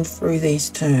running through these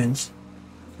turns.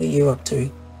 What are you up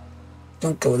to?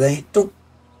 Don't go there. Don't.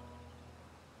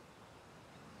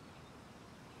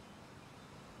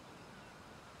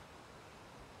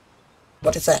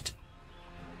 What is that?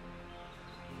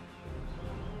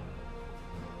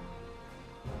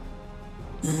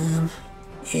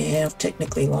 Yeah, I've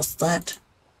technically lost that.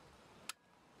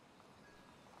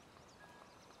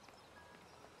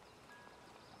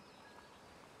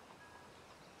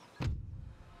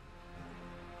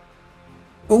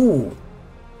 Ooh.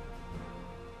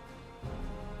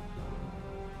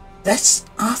 That's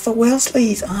Arthur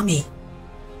Wellesley's army.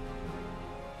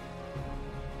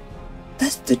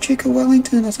 That's the Duke of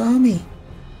Wellington's army.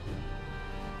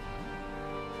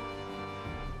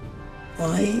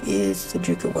 Why is the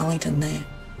Duke of Wellington there?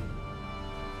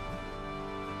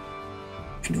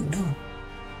 I don't know.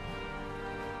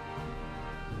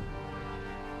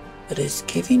 But it's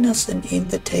giving us an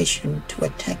invitation to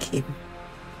attack him.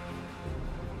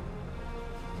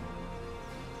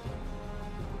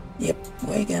 Yep,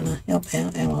 we're gonna help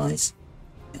our allies,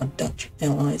 our Dutch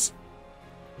allies.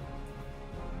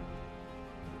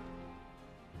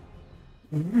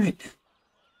 Alright.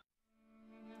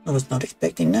 I was not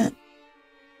expecting that.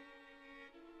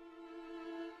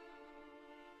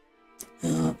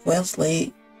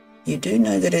 Wellesley, you do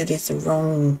know that it is the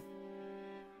wrong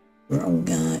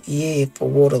year for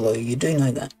Waterloo. You do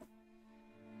know that.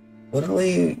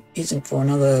 Waterloo isn't for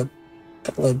another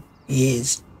couple of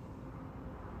years.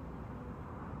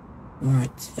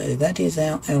 Alright, so that is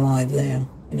our ally there,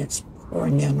 and it's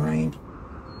pouring down rain.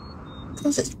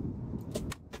 Because it's...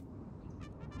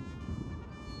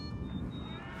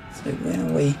 So where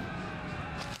are we?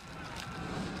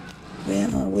 Where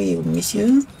are we,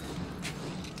 monsieur?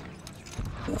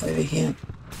 We're over here.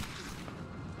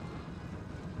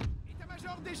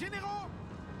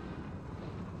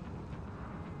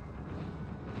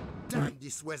 Damn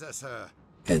this weather, sir.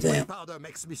 Go there. Powder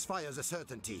makes misfires a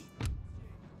certainty.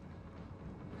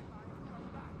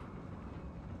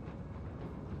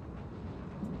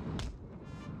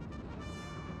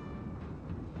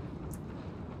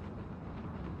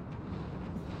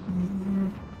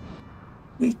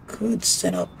 We could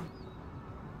set up...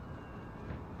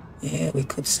 Yeah, we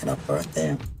could set up right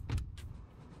there.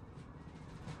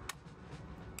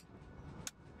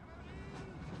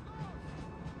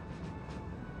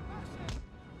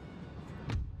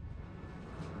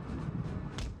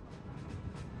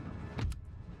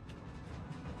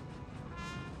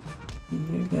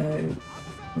 You go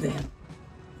there.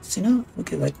 So now,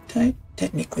 okay, I don't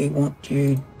technically want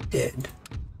you dead.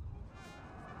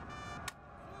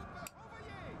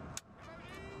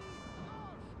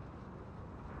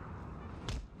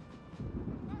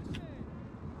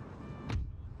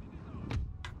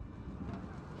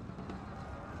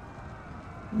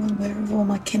 Well, where are all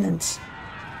my cannons?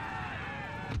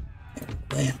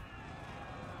 There.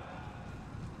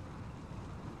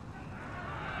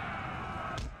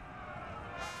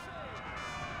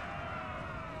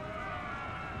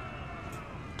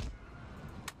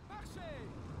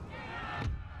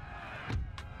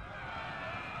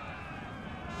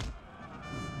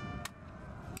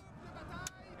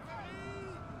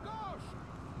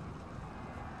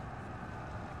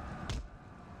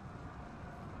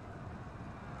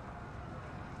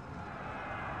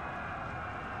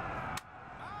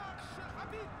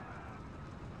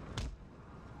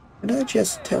 Did I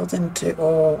just tell them to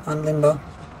all unlimber?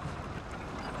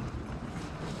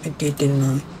 I did, didn't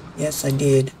I? Yes, I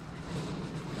did.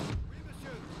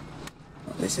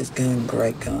 Well, this is going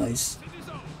great, guys.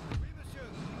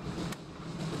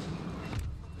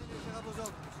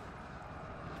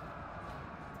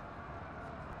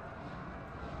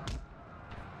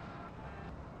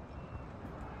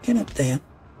 Get up there.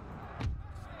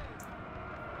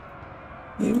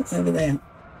 You over there.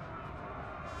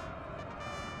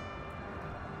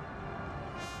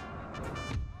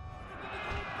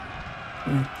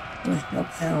 Gonna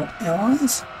help our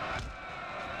allies.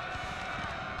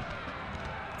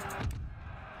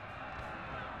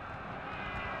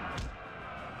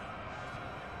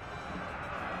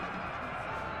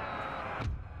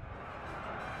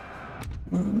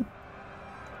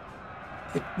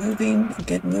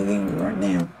 Get moving right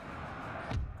now.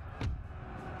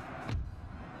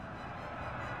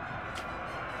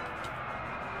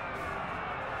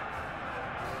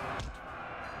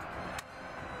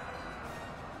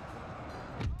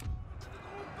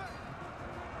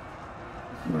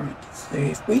 Right, so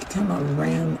if we come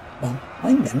around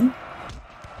behind them,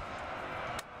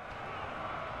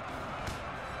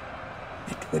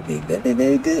 it would be very,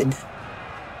 very good.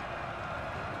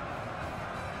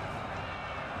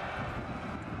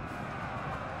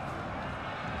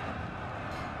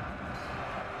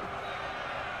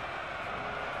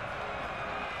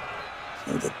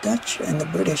 So the Dutch and the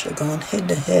British are going head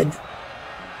to head.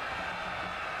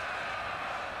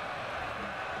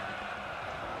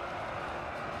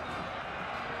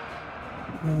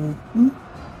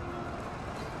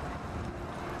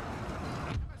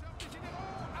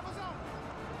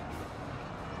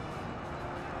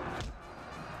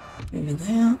 Over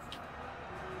there.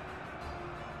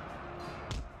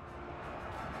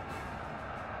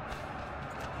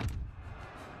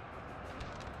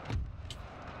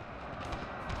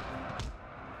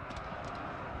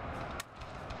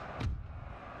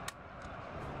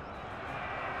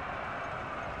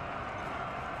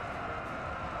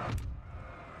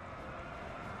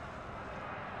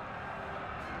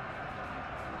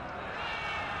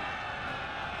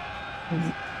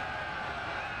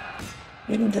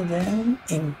 Get into them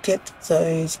and get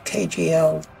those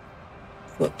KGL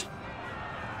foot.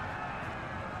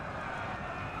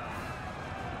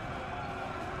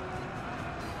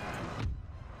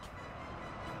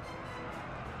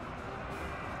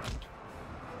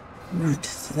 Right,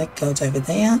 so that goes over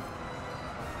there.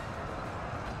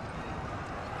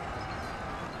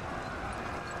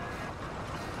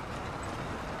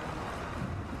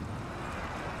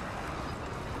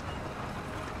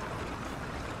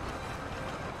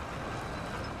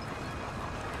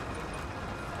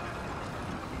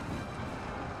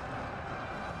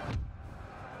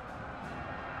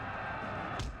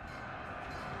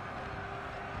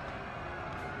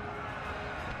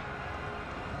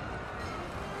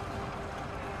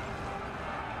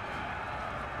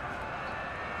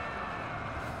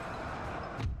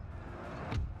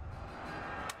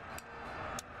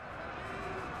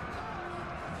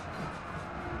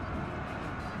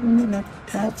 No,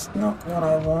 that's not what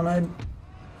I wanted.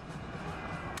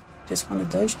 Just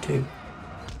wanted those two.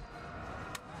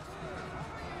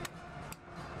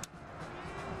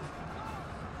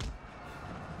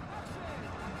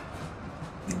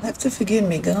 You'll have to forgive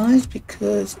me, guys,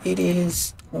 because it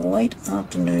is late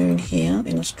afternoon here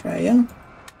in Australia.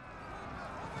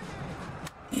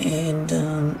 And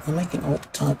I'm making all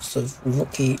types of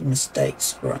rookie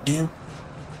mistakes right now.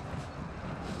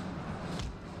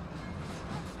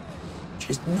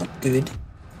 Which is not good.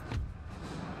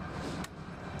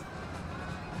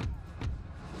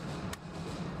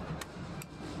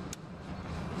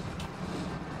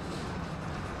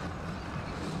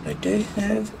 I do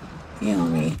have the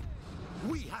army.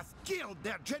 We have killed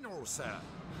their general, sir.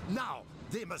 Now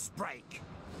they must break.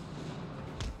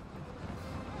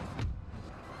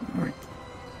 Alright.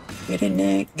 Get in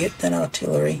there, get that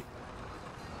artillery.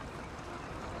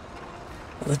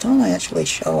 By the time I actually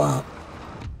show up,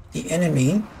 the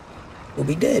enemy will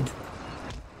be dead.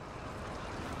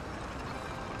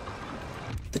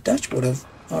 the Dutch would have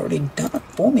already done it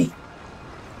for me.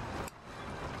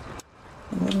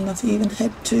 I wouldn't have even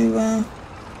had to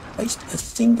waste a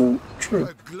single troop.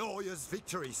 A glorious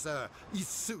victory, sir, is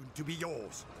soon to be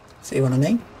yours. See what I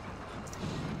mean?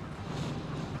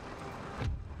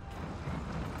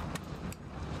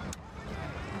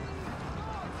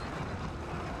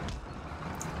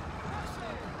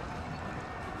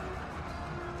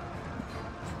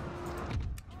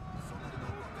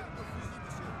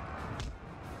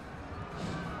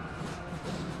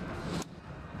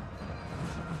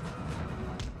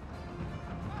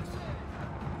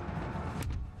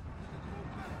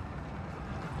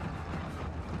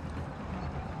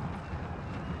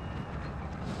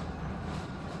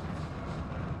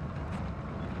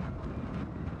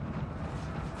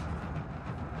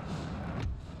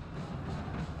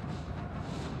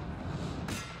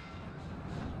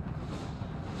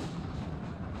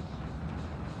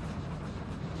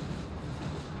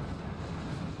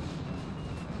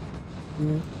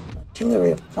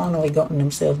 Artillery have finally gotten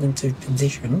themselves into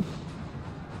position.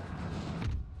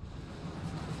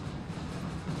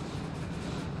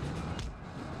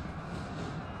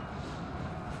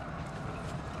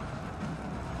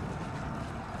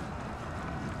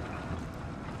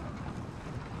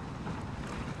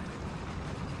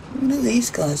 What do these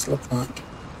guys look like?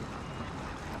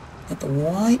 Got the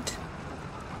white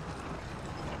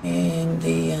and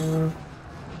the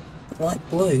light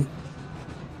blue.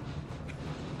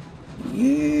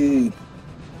 You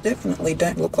definitely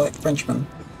don't look like Frenchmen.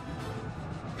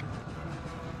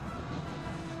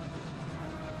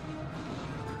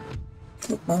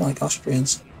 Look more like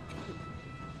Austrians.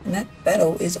 And that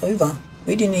battle is over.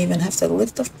 We didn't even have to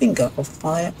lift a finger or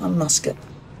fire a musket.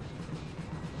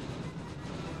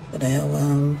 But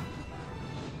our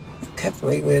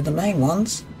cavalry were the main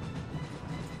ones.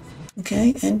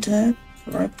 Okay, and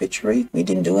right victory. We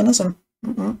didn't do anything.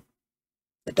 The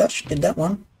Dutch did that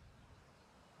one.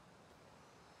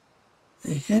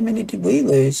 How many did we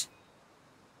lose?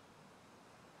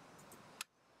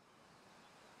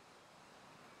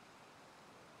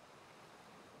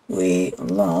 We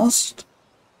lost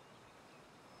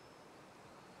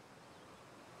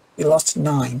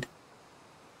 9.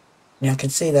 Now I can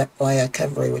see that by our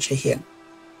cavalry which are here.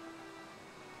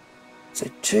 So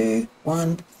 2,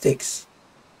 1, 6.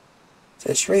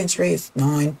 So 3 and 3 is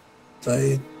 9.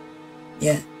 So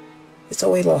yeah, that's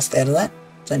all we lost out of that.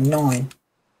 So 9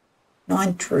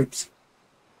 troops.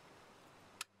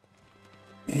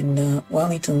 And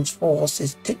Wellington's force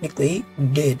is technically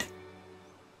dead.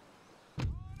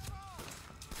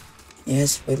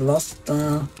 Yes, we lost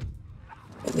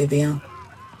Bolivia.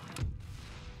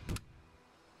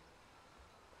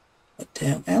 But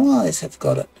our allies have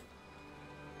got it.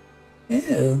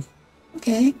 Oh,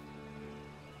 okay.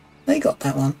 They got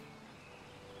that one.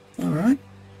 Alright.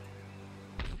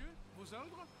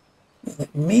 Well,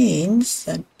 it means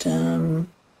that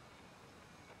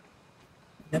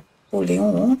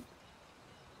Napoleon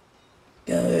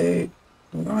go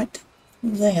right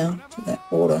there to that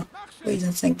border. Please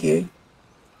and thank you.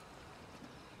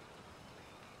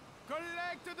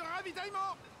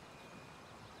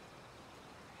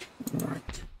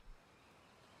 Right.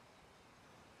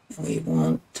 We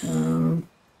want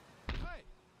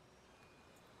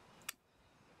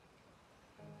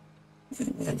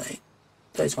where are they?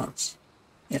 Those ones.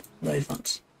 Yep, those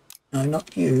ones. No,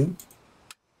 not you.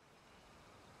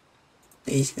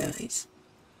 These guys.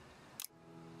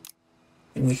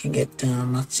 And we can get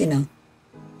Martina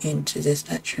into this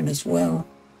action as well.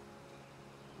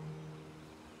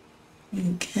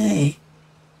 Okay.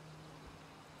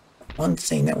 One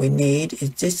thing that we need is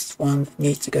this one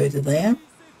needs to go to there.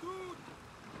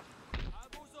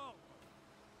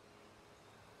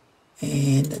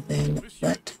 And then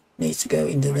that needs to go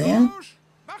into there.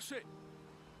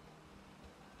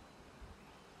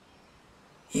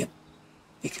 Yep.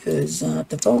 Because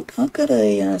Davout, I've got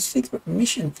a secret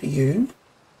mission for you.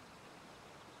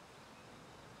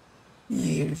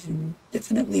 You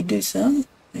definitely do so.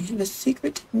 I have a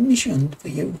secret mission for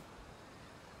you.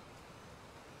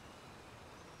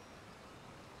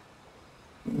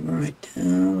 Right,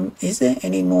 is there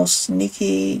any more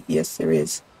sneaky? Yes, there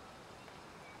is.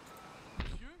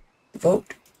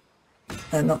 Davout.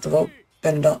 Not Davout.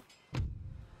 Bernadotte.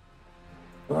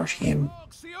 Rush him.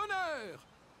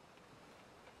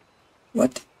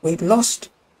 What? We lost?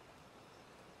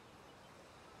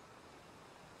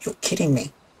 You're kidding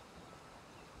me.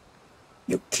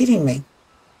 You're kidding me.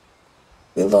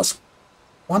 We lost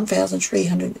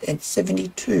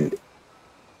 1,372.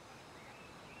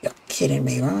 You're kidding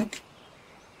me, right?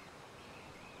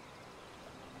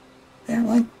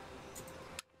 Apparently.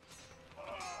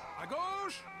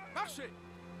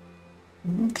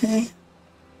 Okay.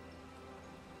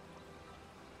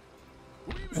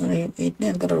 We've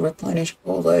now got to replenish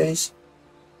all those.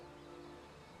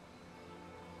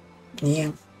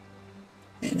 Yeah.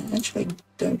 And I actually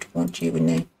don't want you in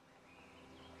there.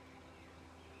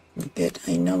 We get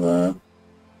another...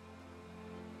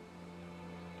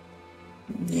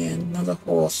 Yeah, another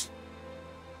horse.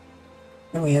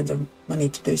 And we have the money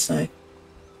to do so.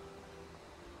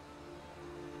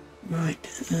 Right,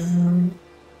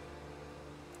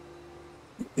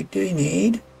 what we do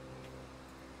need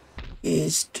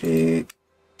is to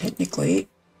technically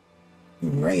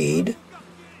raid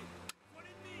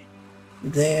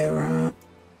their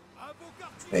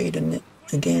trade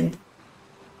again.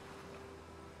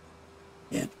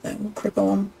 Yeah, that will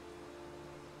cripple them.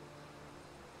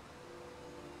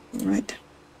 Right.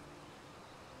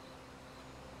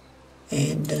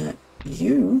 And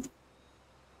you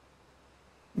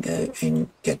go and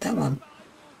get that one.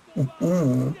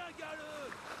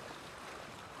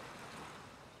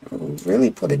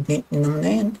 Really put a dent in them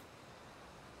then.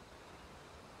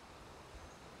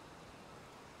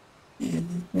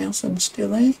 And Nelson's still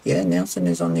there? Yeah, Nelson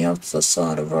is on the other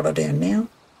side of Rotterdam now.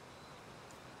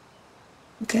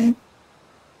 Okay.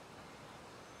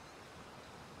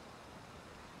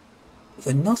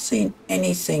 We've not seen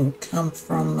anything come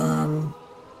from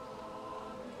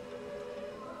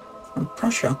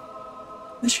Prussia.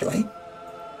 Actually,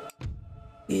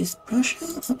 is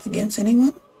Prussia up against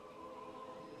anyone?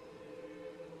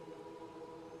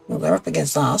 Well, they're up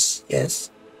against us, yes.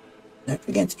 They're up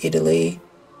against Italy,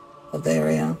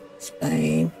 Bavaria,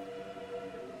 Spain,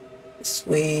 the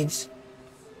Swedes,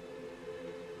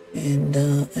 and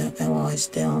our allies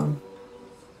down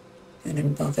and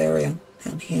in Bavaria,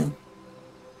 down here.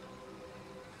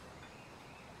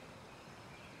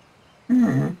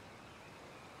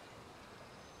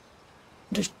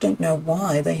 Just don't know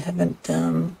why they haven't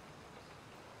been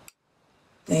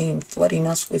flooding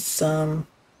us with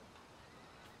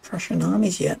Prussian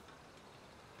armies yet.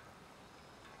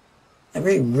 Are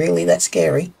they really that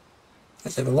scary?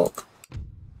 Let's have a look.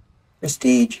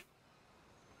 Prestige.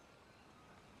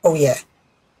 Oh yeah.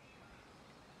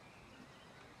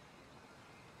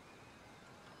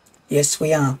 Yes,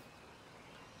 we are.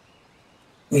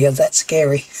 We are that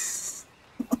scary.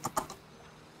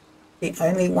 The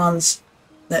only ones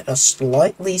that are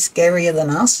slightly scarier than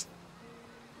us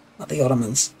are the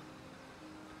Ottomans.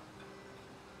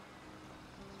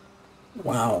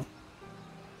 Wow.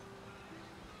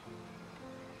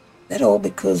 That all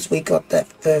because we got that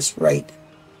first rate.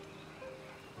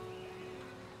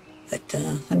 That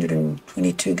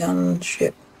 122 gun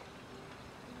ship.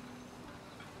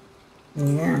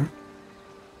 Yeah.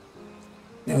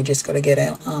 Now we just got to get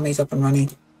our armies up and running.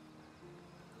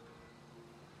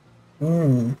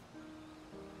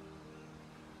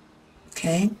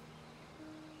 Okay.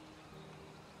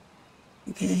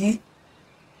 Okay.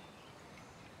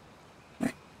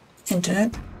 Right.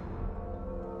 Enter.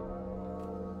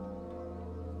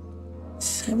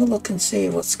 Let's have a look and see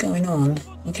what's going on.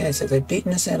 Okay, so they've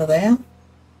beaten us out of there.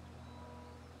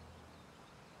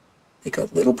 They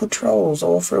got little patrols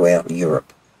all throughout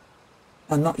Europe.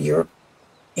 Not Europe,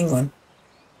 England.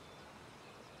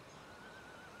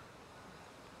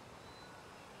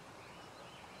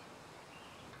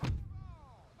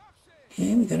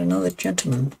 Okay, we got another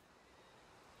gentleman.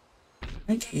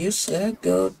 Right, you sir,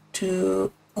 go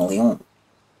to Orléans.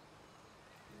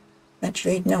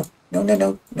 Actually, no. No.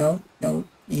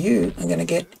 You are gonna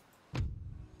get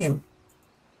him.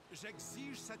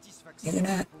 You're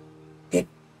gonna get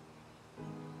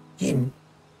him.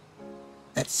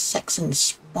 That Saxon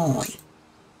spy.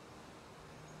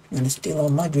 I'm gonna steal all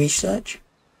my research.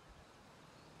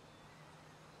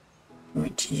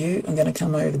 Right, you are gonna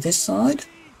come over this side.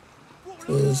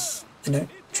 Because I don't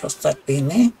trust that being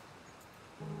there.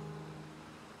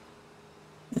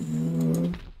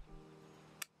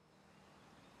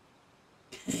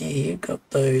 Okay, you got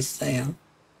those there.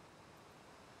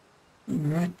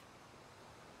 Alright.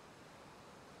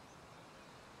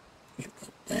 You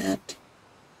got that.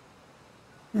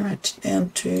 Right, down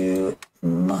to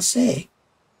Marseille.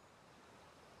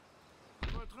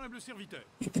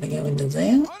 You're going to go into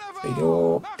there. So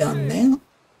you're done now.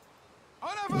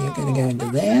 And you're going to go into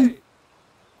there.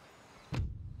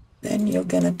 Then you're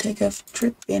going to take a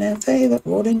trip in our favourite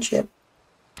wooden ship.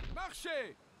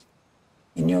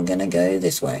 And you're going to go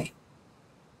this way.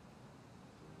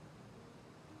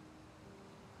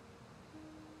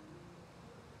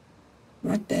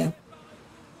 Right there.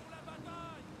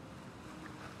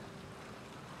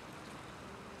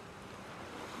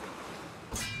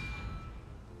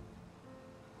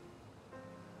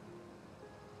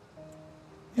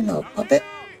 Hello, puppet.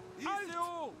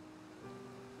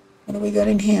 What do we got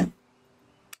in here?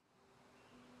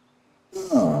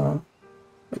 Oh,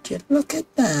 would you look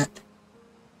at that?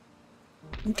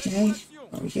 Okay,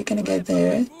 well, you're gonna go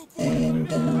there,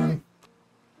 and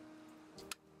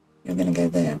you're gonna go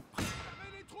there.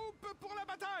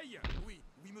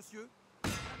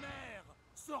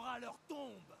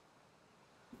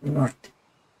 Right.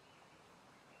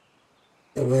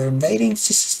 So we're invading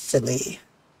Sicily.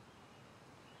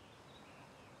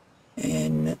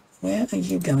 And where are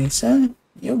you going, sir?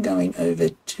 You're going over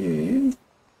to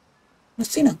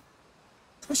Messina.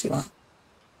 Of course you are.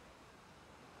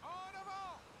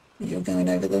 You're going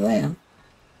over to there.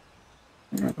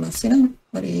 Alright, Messina,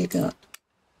 what do you got?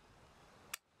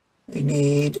 We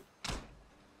need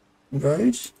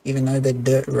roads, even though they're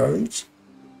dirt roads.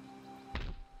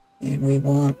 And we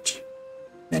want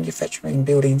manufacturing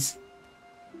buildings.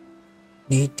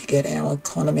 Need to get our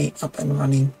economy up and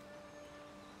running.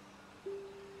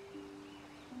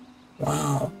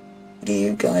 Wow, what are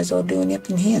you guys all doing up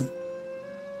in here?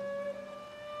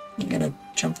 You're gonna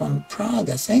jump on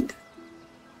Prague, I think.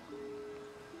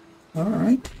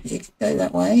 Alright, you can go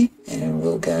that way, and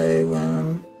we'll go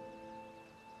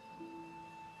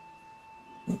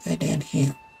down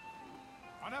here.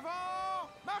 En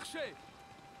avant, marchez!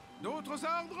 D'autres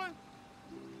ordres?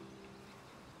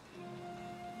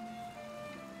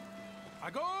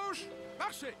 À gauche,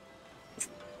 marchez!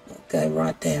 We'll go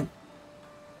right there.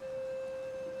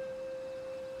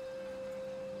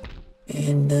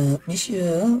 And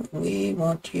monsieur, we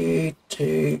want you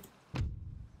to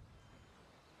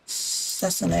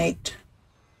assassinate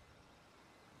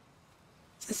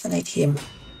him.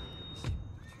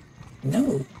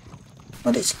 No.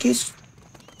 What excuse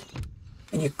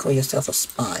when you call yourself a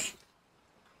spy?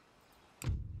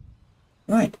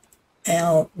 Right.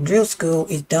 Our drill school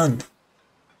is done.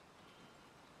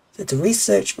 So the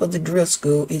research for the drill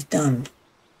school is done.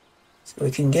 So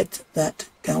we can get that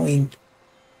going.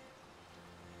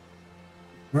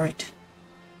 Right.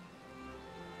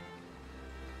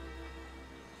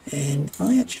 And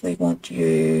I actually want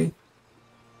you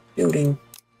building,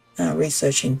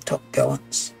 researching top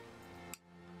gallants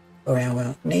for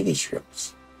our Navy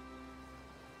ships.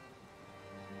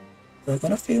 So I've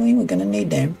got a feeling we're going to need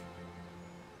them.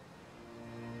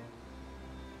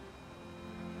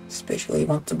 Especially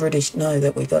once the British know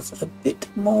that we got a bit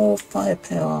more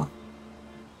firepower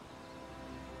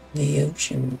in the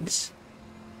oceans.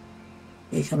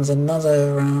 Here comes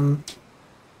another,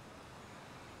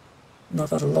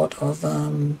 not a lot of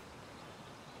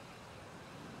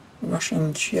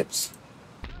Russian ships.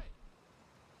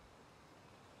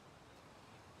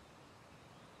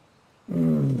 Where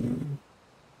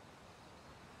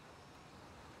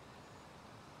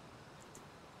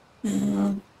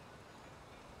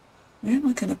am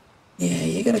I gonna? Yeah,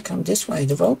 you gotta come this way,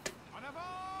 Davout.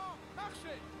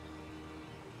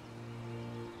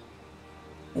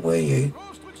 Where are you?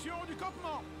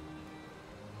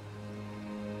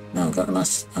 No, I've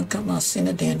got my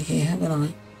sinner down here, haven't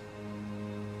I?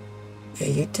 Yeah,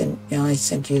 you didn't. Yeah, I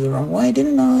sent you the wrong way,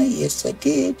 didn't I? Yes, I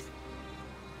did.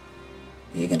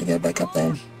 You're gonna go back up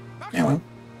there. Hang on.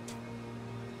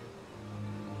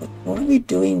 What are we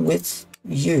doing with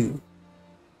you?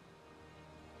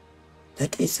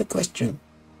 That is the question.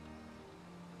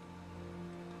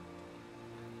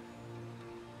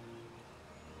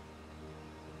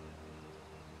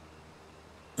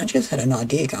 I just had an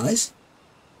idea, guys.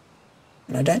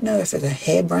 And I don't know if it's a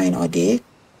harebrained idea,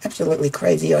 absolutely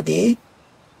crazy idea,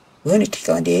 lunatic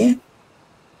idea,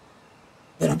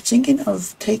 but I'm thinking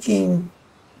of taking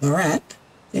Murat,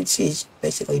 since he's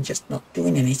basically just not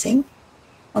doing anything,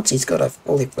 once he's got a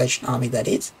fully fledged army, that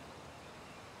is,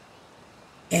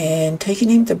 and taking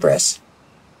him to Brest,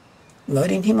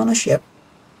 loading him on a ship,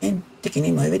 and taking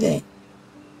him over there,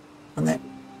 on that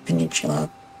peninsula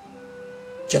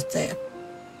just there.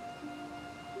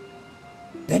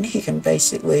 Then he can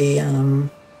basically, either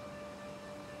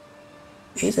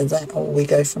that or we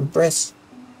go from Brest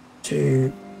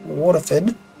to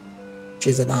Waterford, which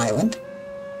is an island.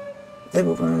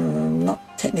 Not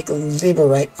technically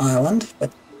liberate Ireland,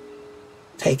 but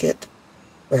take it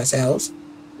for ourselves,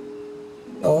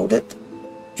 hold it,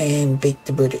 and beat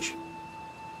the British.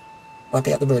 Wipe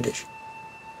out the British.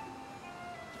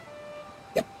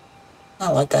 Yep, I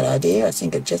like that idea. I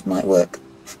think it just might work.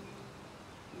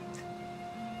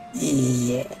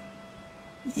 Yeah.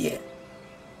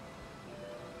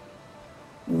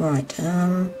 Right,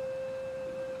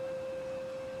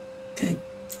 okay,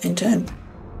 in turn.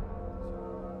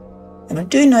 And I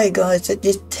do know, guys, that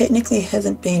this technically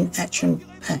hasn't been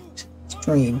action-packed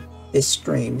this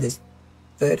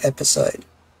third episode.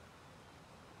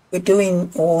 we're doing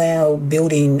all our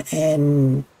building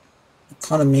and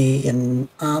economy and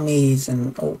armies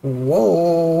and oh,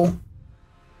 whoa.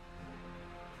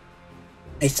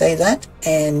 I say that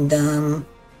and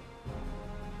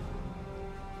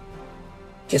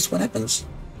guess what happens?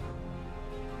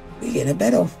 We get a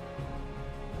battle.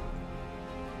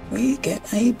 We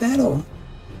get a battle.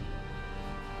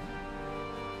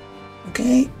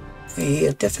 Okay, we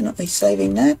are definitely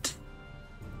saving that.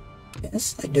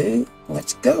 Yes, I do.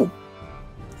 Let's go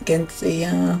against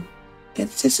the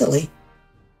against Sicily.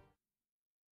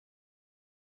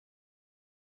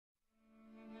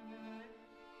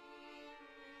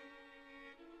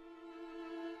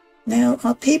 Now,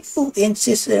 are people in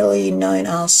Sicily known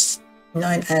as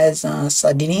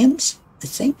Sardinians? I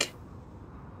think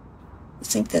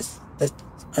that's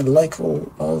a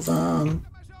local of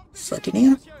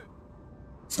Sardinia.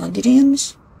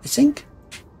 Sardinians, I think.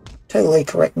 Totally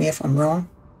correct me if I'm wrong.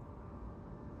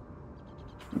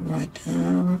 Right,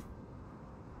 I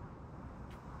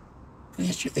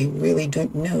actually really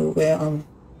don't know where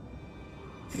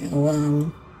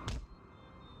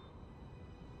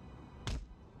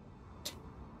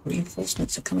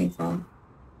reinforcements are coming from.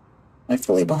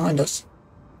 Hopefully behind us.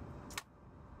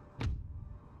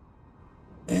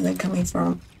 Where are they coming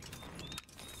from?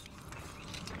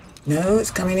 No,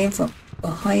 it's coming in from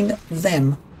behind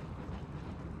them.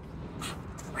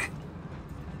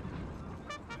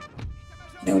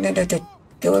 No, no, no, no.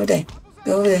 Go over there.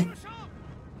 Go over there.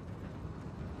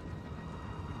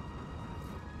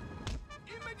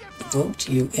 Folks,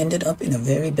 you ended up in a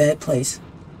very bad place.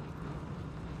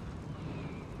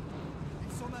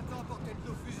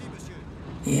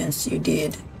 Yes, you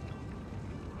did.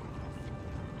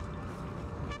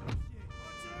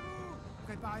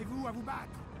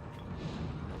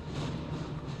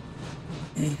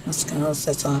 Okay, Huskars,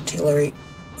 that's artillery.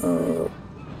 Oh,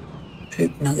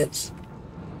 poop nuggets.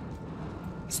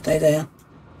 Stay there.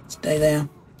 Stay there.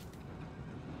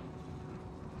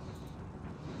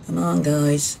 Come on,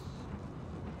 guys.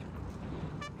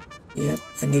 Yep,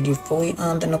 I need you fully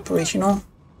armed and operational.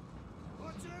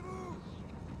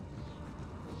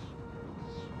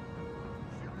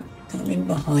 Come in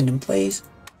behind him, please.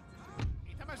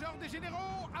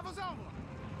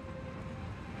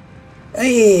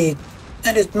 Hey,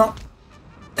 that is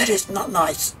not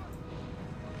nice.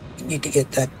 We need to get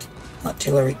that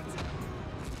artillery.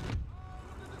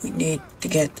 We need to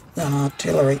get the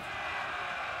artillery.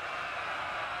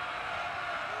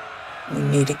 We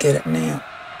need to get it now.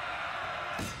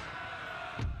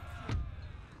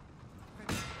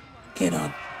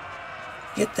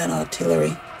 Get that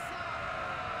artillery.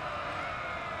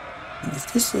 And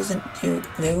if this isn't you,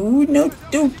 no,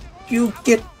 don't you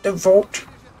get the vault.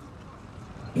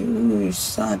 You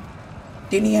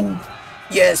Sardinian.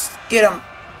 Yes, get him.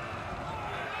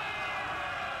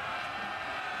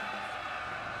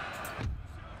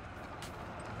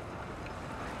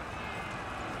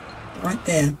 Right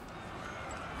there.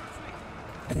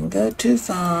 Don't go too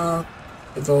far.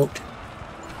 The vault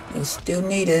is still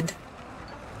needed.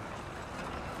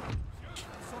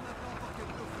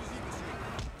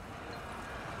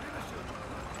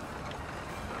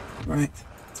 Right,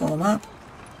 form up.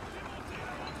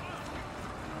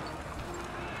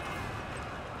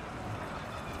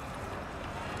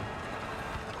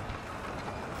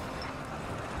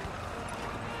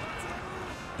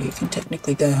 You can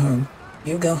technically go home.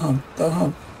 You go home. Go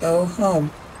home. Go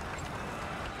home.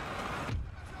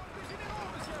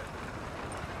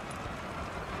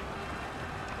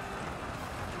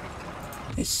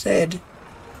 It said,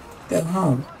 go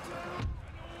home.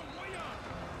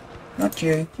 Not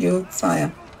you. You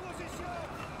fire.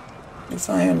 You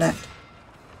fire on that.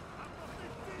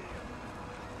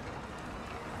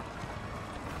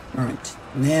 Right.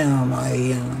 Now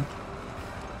my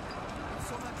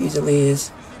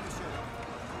Fusiliers.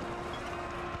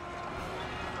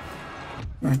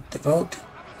 Right, the vault.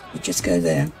 You just go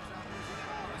there.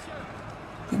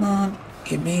 Come on,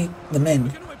 give me the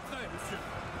men.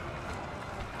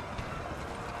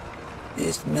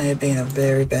 This may have been a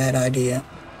very bad idea.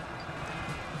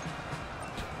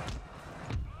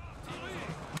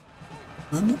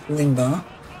 Unlimber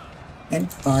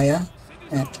and fire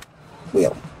at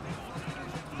will.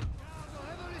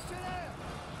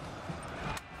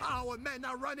 Our men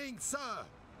are running, sir.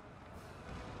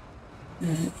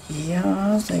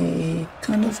 Yeah, they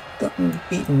kind of gotten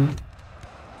beaten.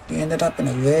 They ended up in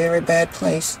a very bad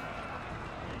place.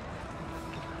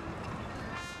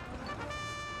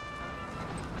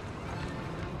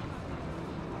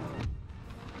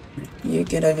 You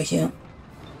get over here.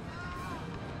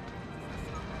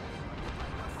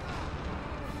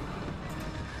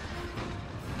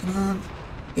 Come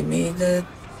needed.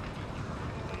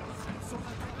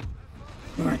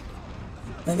 Right,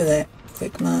 over there,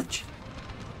 quick march.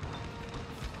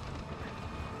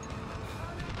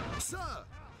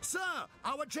 Sir,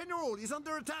 our general is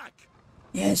under attack.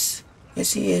 Yes,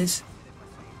 yes he is.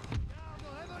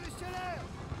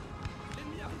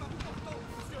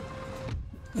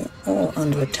 We're all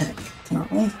under attack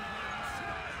currently.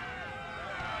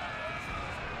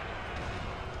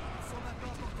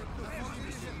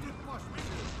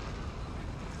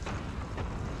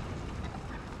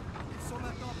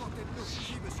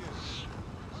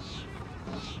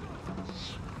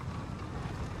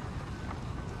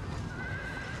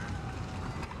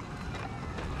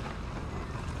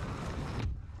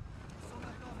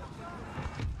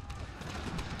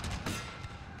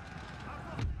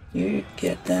 You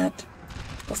get that.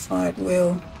 Fortified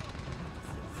will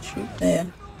shoot there.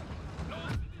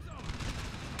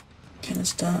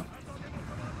 Canister.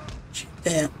 Shoot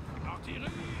there.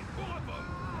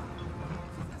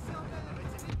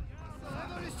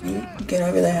 You get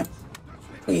over there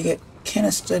before you get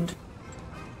canistered.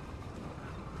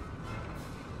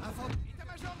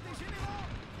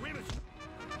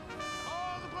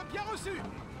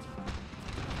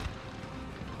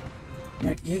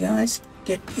 Right, you guys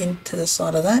get into the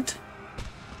side of that.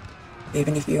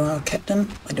 Even if you are a captain,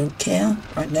 I don't care.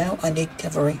 Right now, I need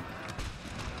cavalry.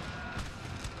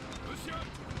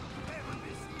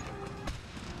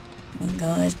 Come on,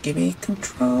 guys, give me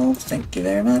control. Thank you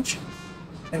very much.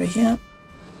 Over here.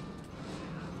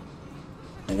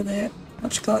 Over there.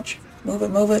 Hopscotch. Move it,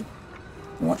 move it.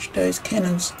 Watch those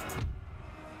cannons.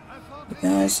 You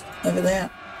guys, over there.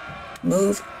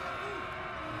 Move.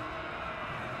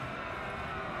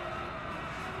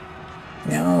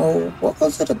 Now, what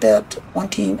was it about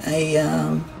wanting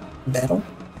a battle?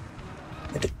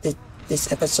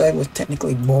 This episode was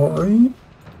technically boring.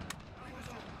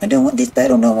 I don't want this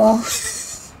battle no more.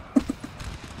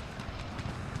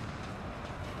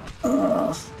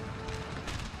 Oh.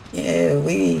 Yeah,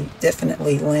 we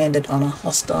definitely landed on a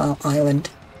hostile island.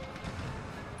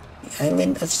 The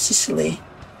island of Sicily.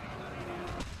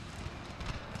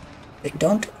 They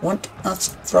don't want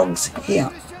us frogs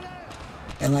here.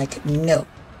 They're like, no,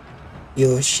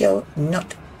 you shall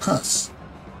not pass.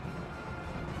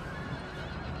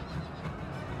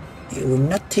 You will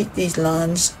not take these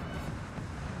lands.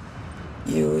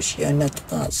 You shall not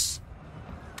pass.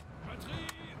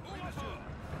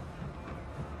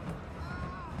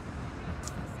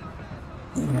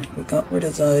 Alright, we got rid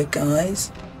of those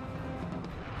guys.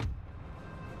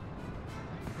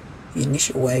 The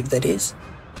initial wave, that is.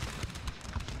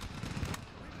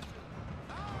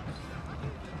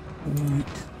 Right.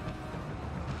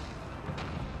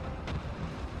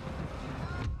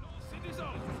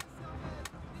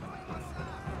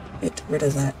 Get rid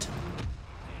of that.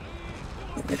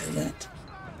 Get rid of that.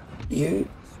 You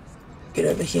get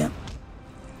over here.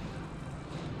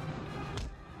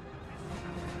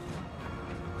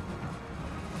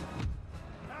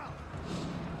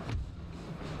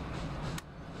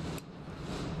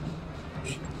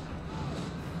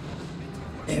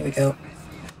 There we go.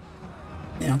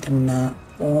 Now I can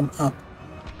form up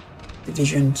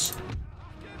divisions.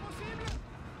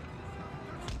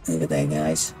 Over there,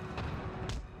 guys.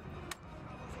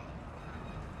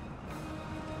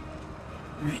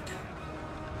 Right.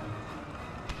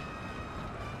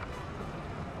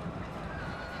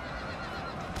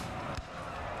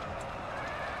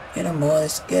 Get 'em,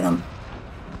 boys. Get 'em.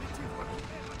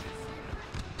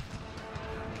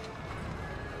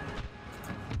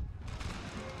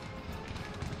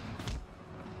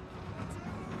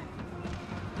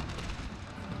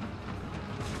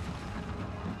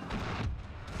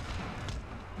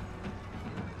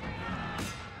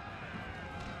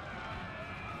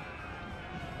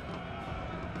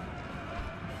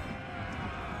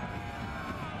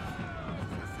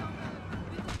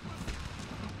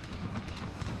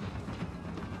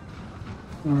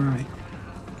 Alright.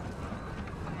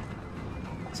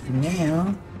 So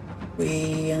now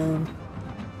we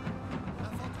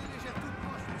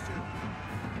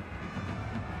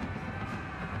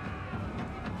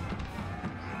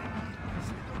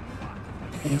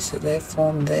okay, so they've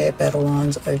formed their battle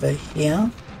lines over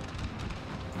here.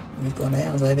 We've got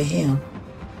ours over here.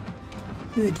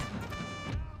 Good.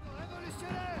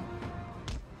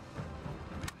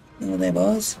 Over there,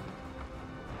 boys.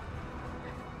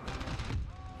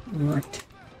 Right.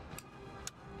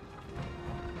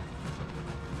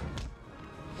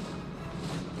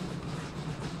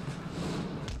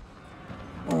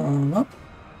 Form up.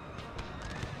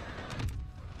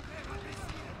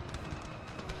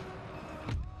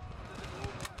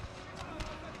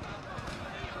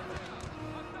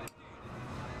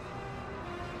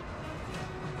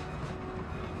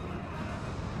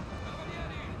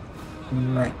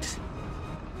 Right.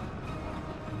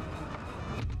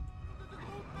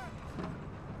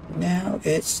 Now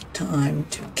it's time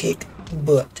to kick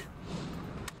butt.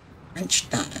 French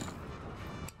style.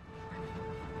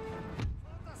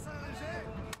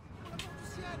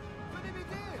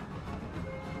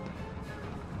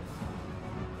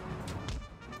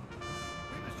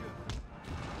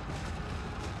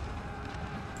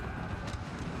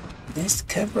 This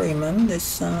cavalryman,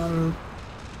 this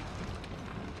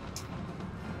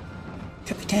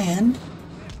Capitan,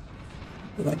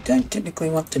 who I don't technically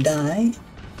want to die,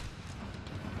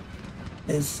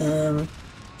 has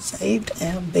saved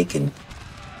our bacon.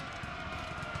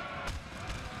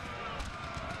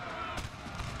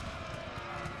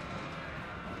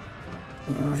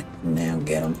 Alright, now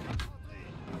get him.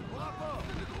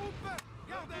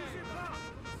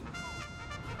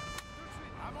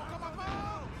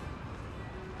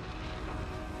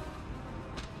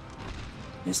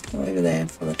 Just go over there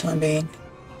for the time being.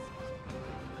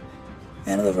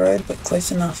 Out of the road, but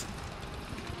close enough.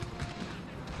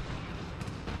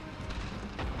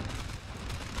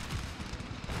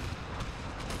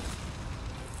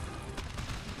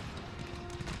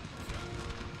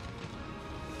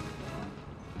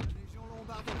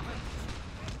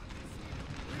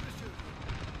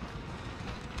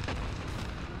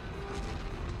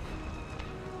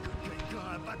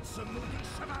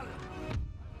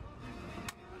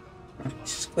 Right,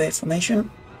 square formation.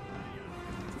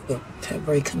 Got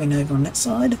cavalry coming over on that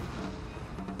side.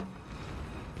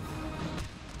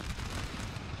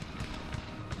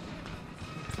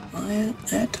 Fire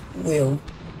at will.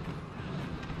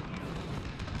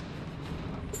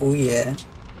 Oh yeah.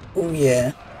 Oh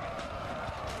yeah.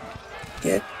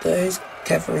 Get those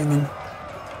cavalrymen.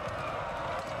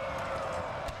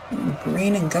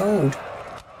 Green and gold.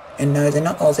 And no, they're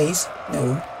not Aussies.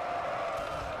 No.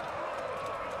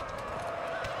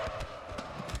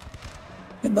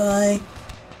 Goodbye.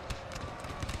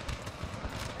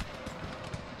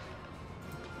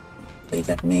 I believe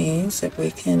that means that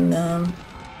we can,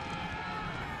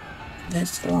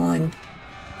 that's the line.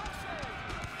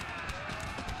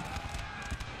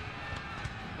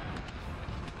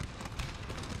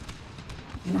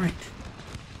 Right.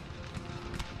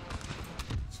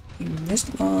 In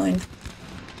this line,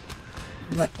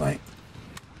 that way.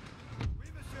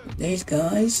 These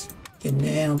guys can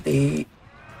now be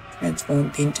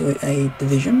transformed into a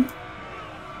division.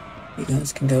 You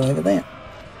guys can go over there.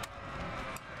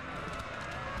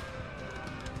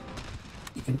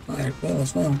 You can fire at will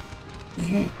as well.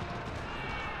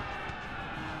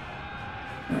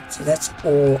 Right, so that's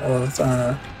all of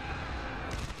the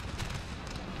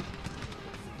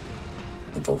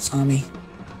Bolt's army.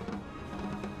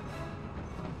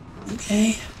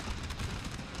 Okay.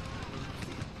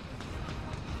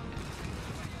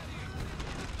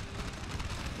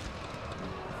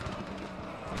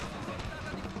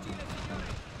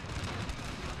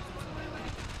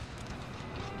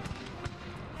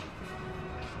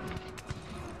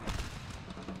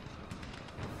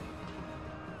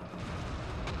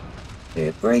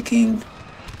 They're breaking.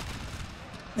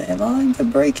 Their lines are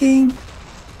breaking.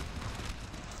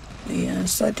 The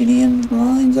Sardinian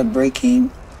lines are breaking.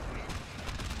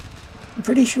 I'm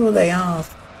pretty sure they are.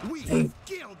 A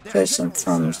person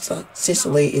from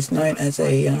Sicily is known as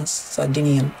a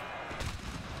Sardinian.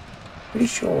 Pretty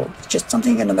sure. It's just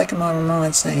something in the back of my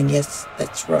mind saying, yes,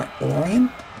 that's right,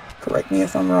 Valorian. Correct me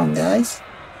if I'm wrong, guys.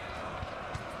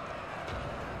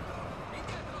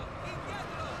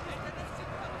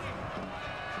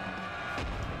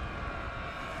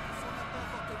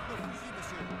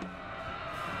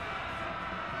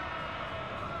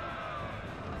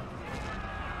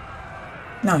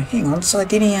 No, hang on.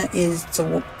 Sardinia is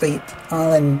the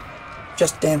island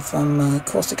just down from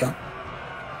Corsica.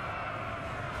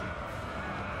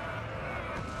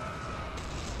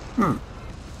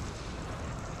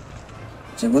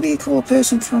 So what do you call a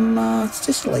person from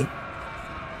Sicily?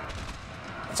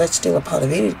 That's still a part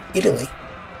of Italy.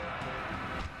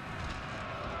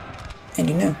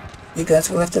 And you guys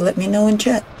will have to let me know in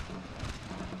chat.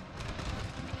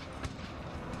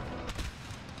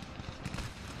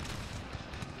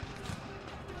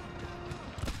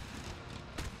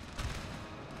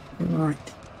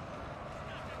 Right.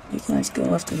 You guys go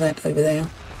after that over there.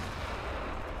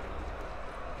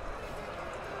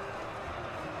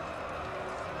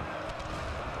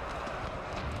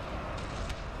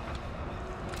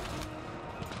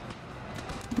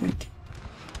 Right.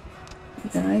 You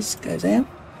guys go there.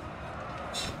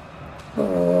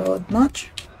 Forward march.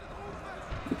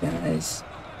 You guys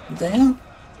there.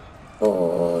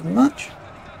 Forward march.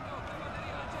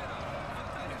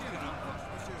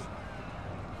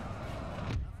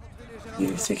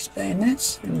 You 6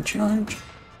 bayonets in charge.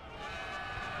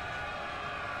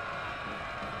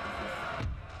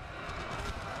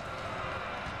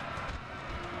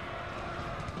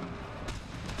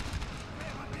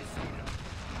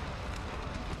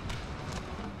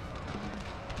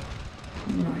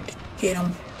 Right, get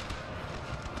them.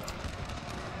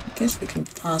 I guess we can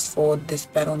fast forward this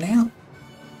battle now.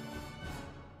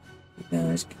 You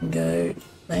guys can go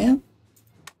there.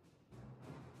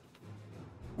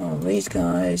 Oh, these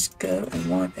guys go and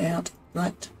wipe out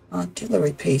that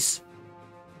artillery piece.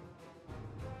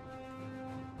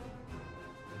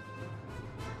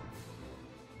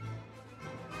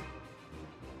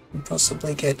 And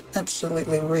possibly get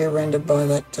absolutely rear-ended by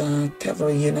that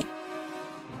cavalry unit.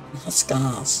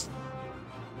 Huskars.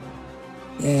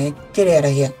 Yeah, get out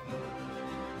of here.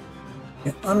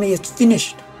 Your army is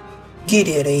finished. Get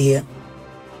out of here.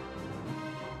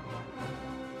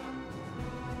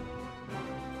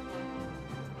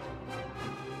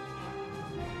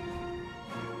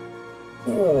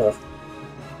 Oh.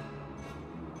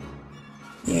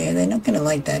 Yeah, they're not going to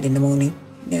like that in the morning.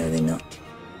 No, they're not.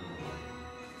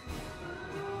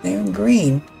 They're in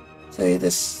green. So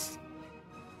this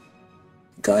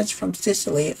guys from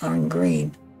Sicily are in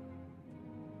green.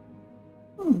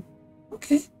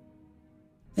 Okay.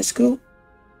 That's cool.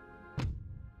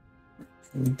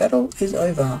 The battle is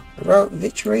over.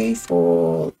 Victory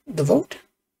for Davout.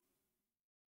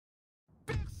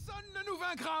 Personne ne nous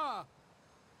vaincra.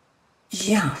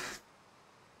 Yeah.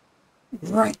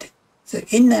 Right. So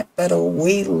in that battle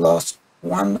we lost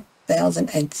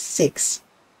 1,006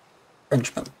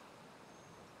 Frenchmen.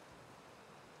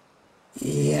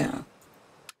 Yeah.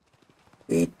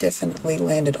 We definitely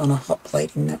landed on a hot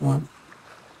plate in that one.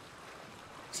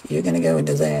 So you're going to go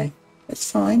into there. That's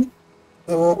fine.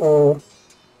 Uh-oh.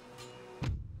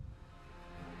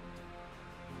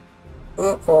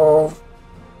 Uh-oh.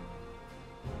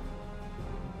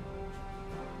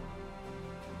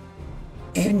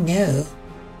 Oh no.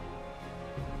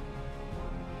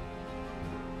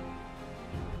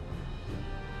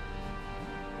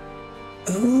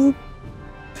 Oh,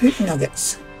 poop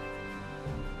nuggets.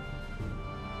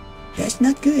 That's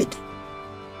not good.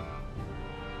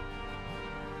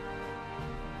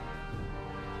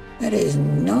 That is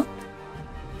not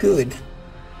good.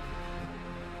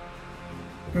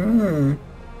 Well,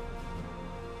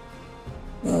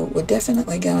 we're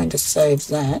definitely going to save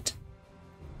that.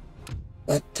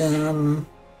 But,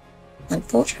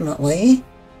 unfortunately,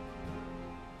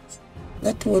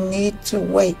 that will need to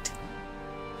wait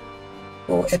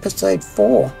for episode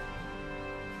 4.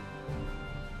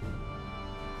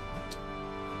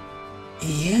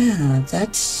 Yeah,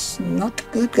 that's not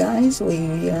good, guys.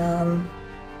 The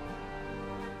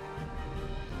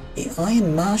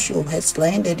Iron Marshall has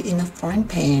landed in a frying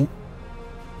pan.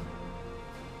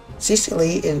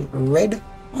 Sicily is red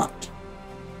hot.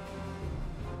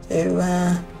 So,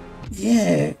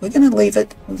 yeah, we're going to leave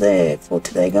it there for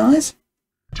today, guys.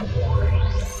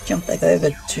 Jump back over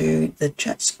to the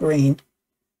chat screen.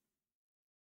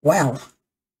 Wow.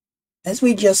 As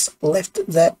we just left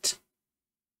that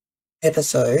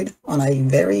episode on a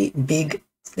very big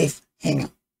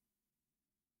cliffhanger.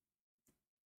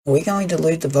 Are we going to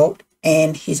lose Davout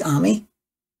and his army?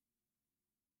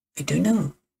 I don't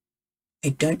know. I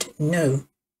don't know.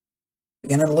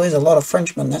 We're going to lose a lot of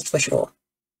Frenchmen, that's for sure.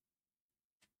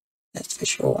 That's for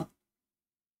sure.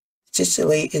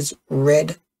 Sicily is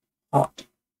red hot.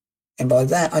 And by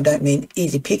that, I don't mean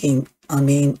easy picking. I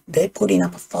mean, they're putting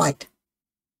up a fight.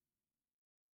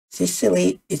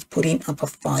 Sicily is putting up a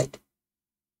fight.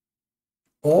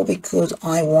 All because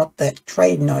I want that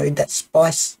trade node, that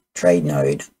spice trade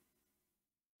node,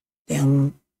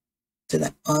 down to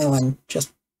that island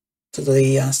just to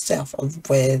the south of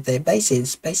where their base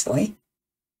is, basically.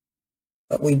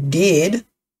 But we did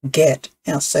get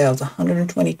ourselves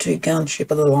 122 gun ship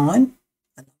of the line,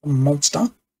 a monster,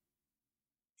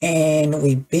 and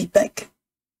we beat back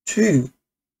two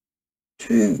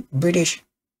British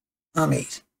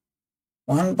armies.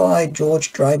 One by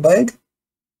George Dreiberg,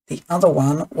 the other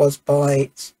one was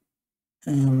by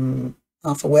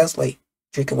Arthur Wellesley,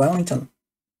 Duke of Wellington.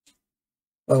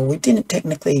 Well, we didn't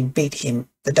technically beat him,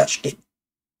 the Dutch did,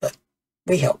 but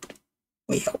we helped.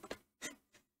 We helped.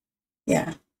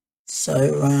 Yeah.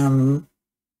 So,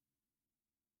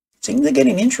 things are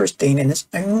getting interesting, and it's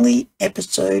only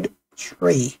episode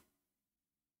 3.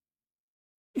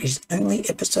 It's only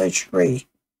episode 3.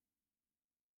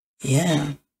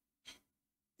 Yeah.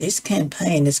 This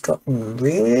campaign has gotten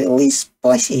really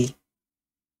spicy.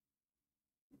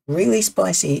 Really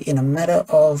spicy in a matter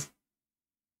of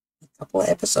a couple of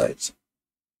episodes.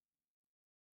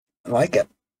 I like it.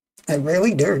 I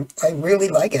really do. I really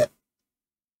like it.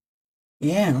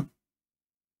 Yeah.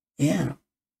 Yeah.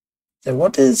 So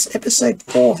what does episode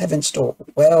 4 have in store?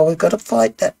 Well, we've got to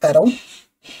fight that battle.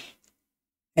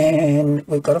 And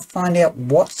we've got to find out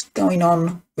what's going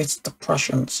on with the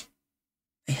Prussians.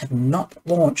 They have not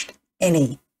launched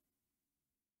any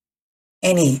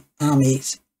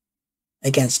armies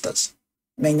against us.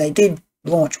 I mean, they did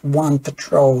launch one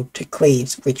patrol to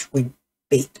Cleves, which we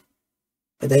beat.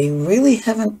 But they really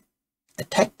haven't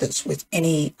attacked us with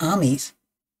any armies.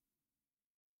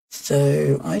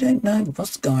 So I don't know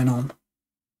what's going on.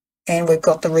 And we've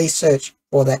got the research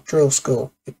for that drill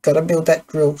school. We've got to build that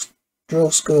drill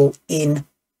school in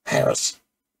Paris,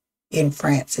 in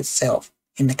France itself,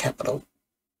 in the capital.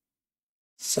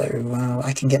 So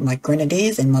I can get my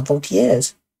grenadiers and my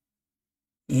volunteers.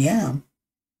 Yeah.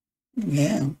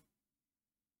 Yeah.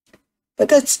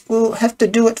 But we'll have to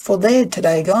do it for there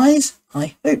today, guys.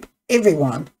 I hope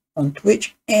everyone on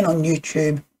Twitch and on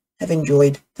YouTube have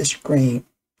enjoyed the scream.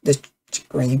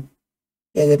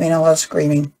 Yeah, there's been a lot of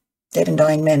screaming. Dead and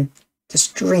dying men. The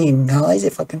stream, guys,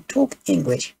 if I can talk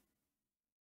English.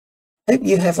 Hope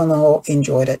you have all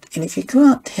enjoyed it. And if you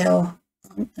can't tell,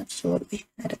 I'm absolutely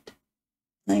at it.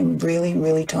 I'm really,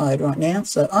 really tired right now.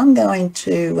 So I'm going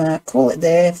to call it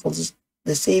there for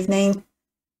this evening.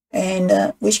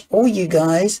 And wish all you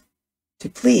guys to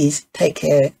please take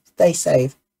care, stay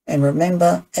safe. And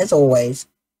remember, as always,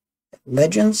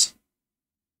 legends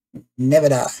never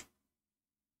die.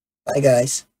 Bye,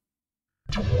 guys.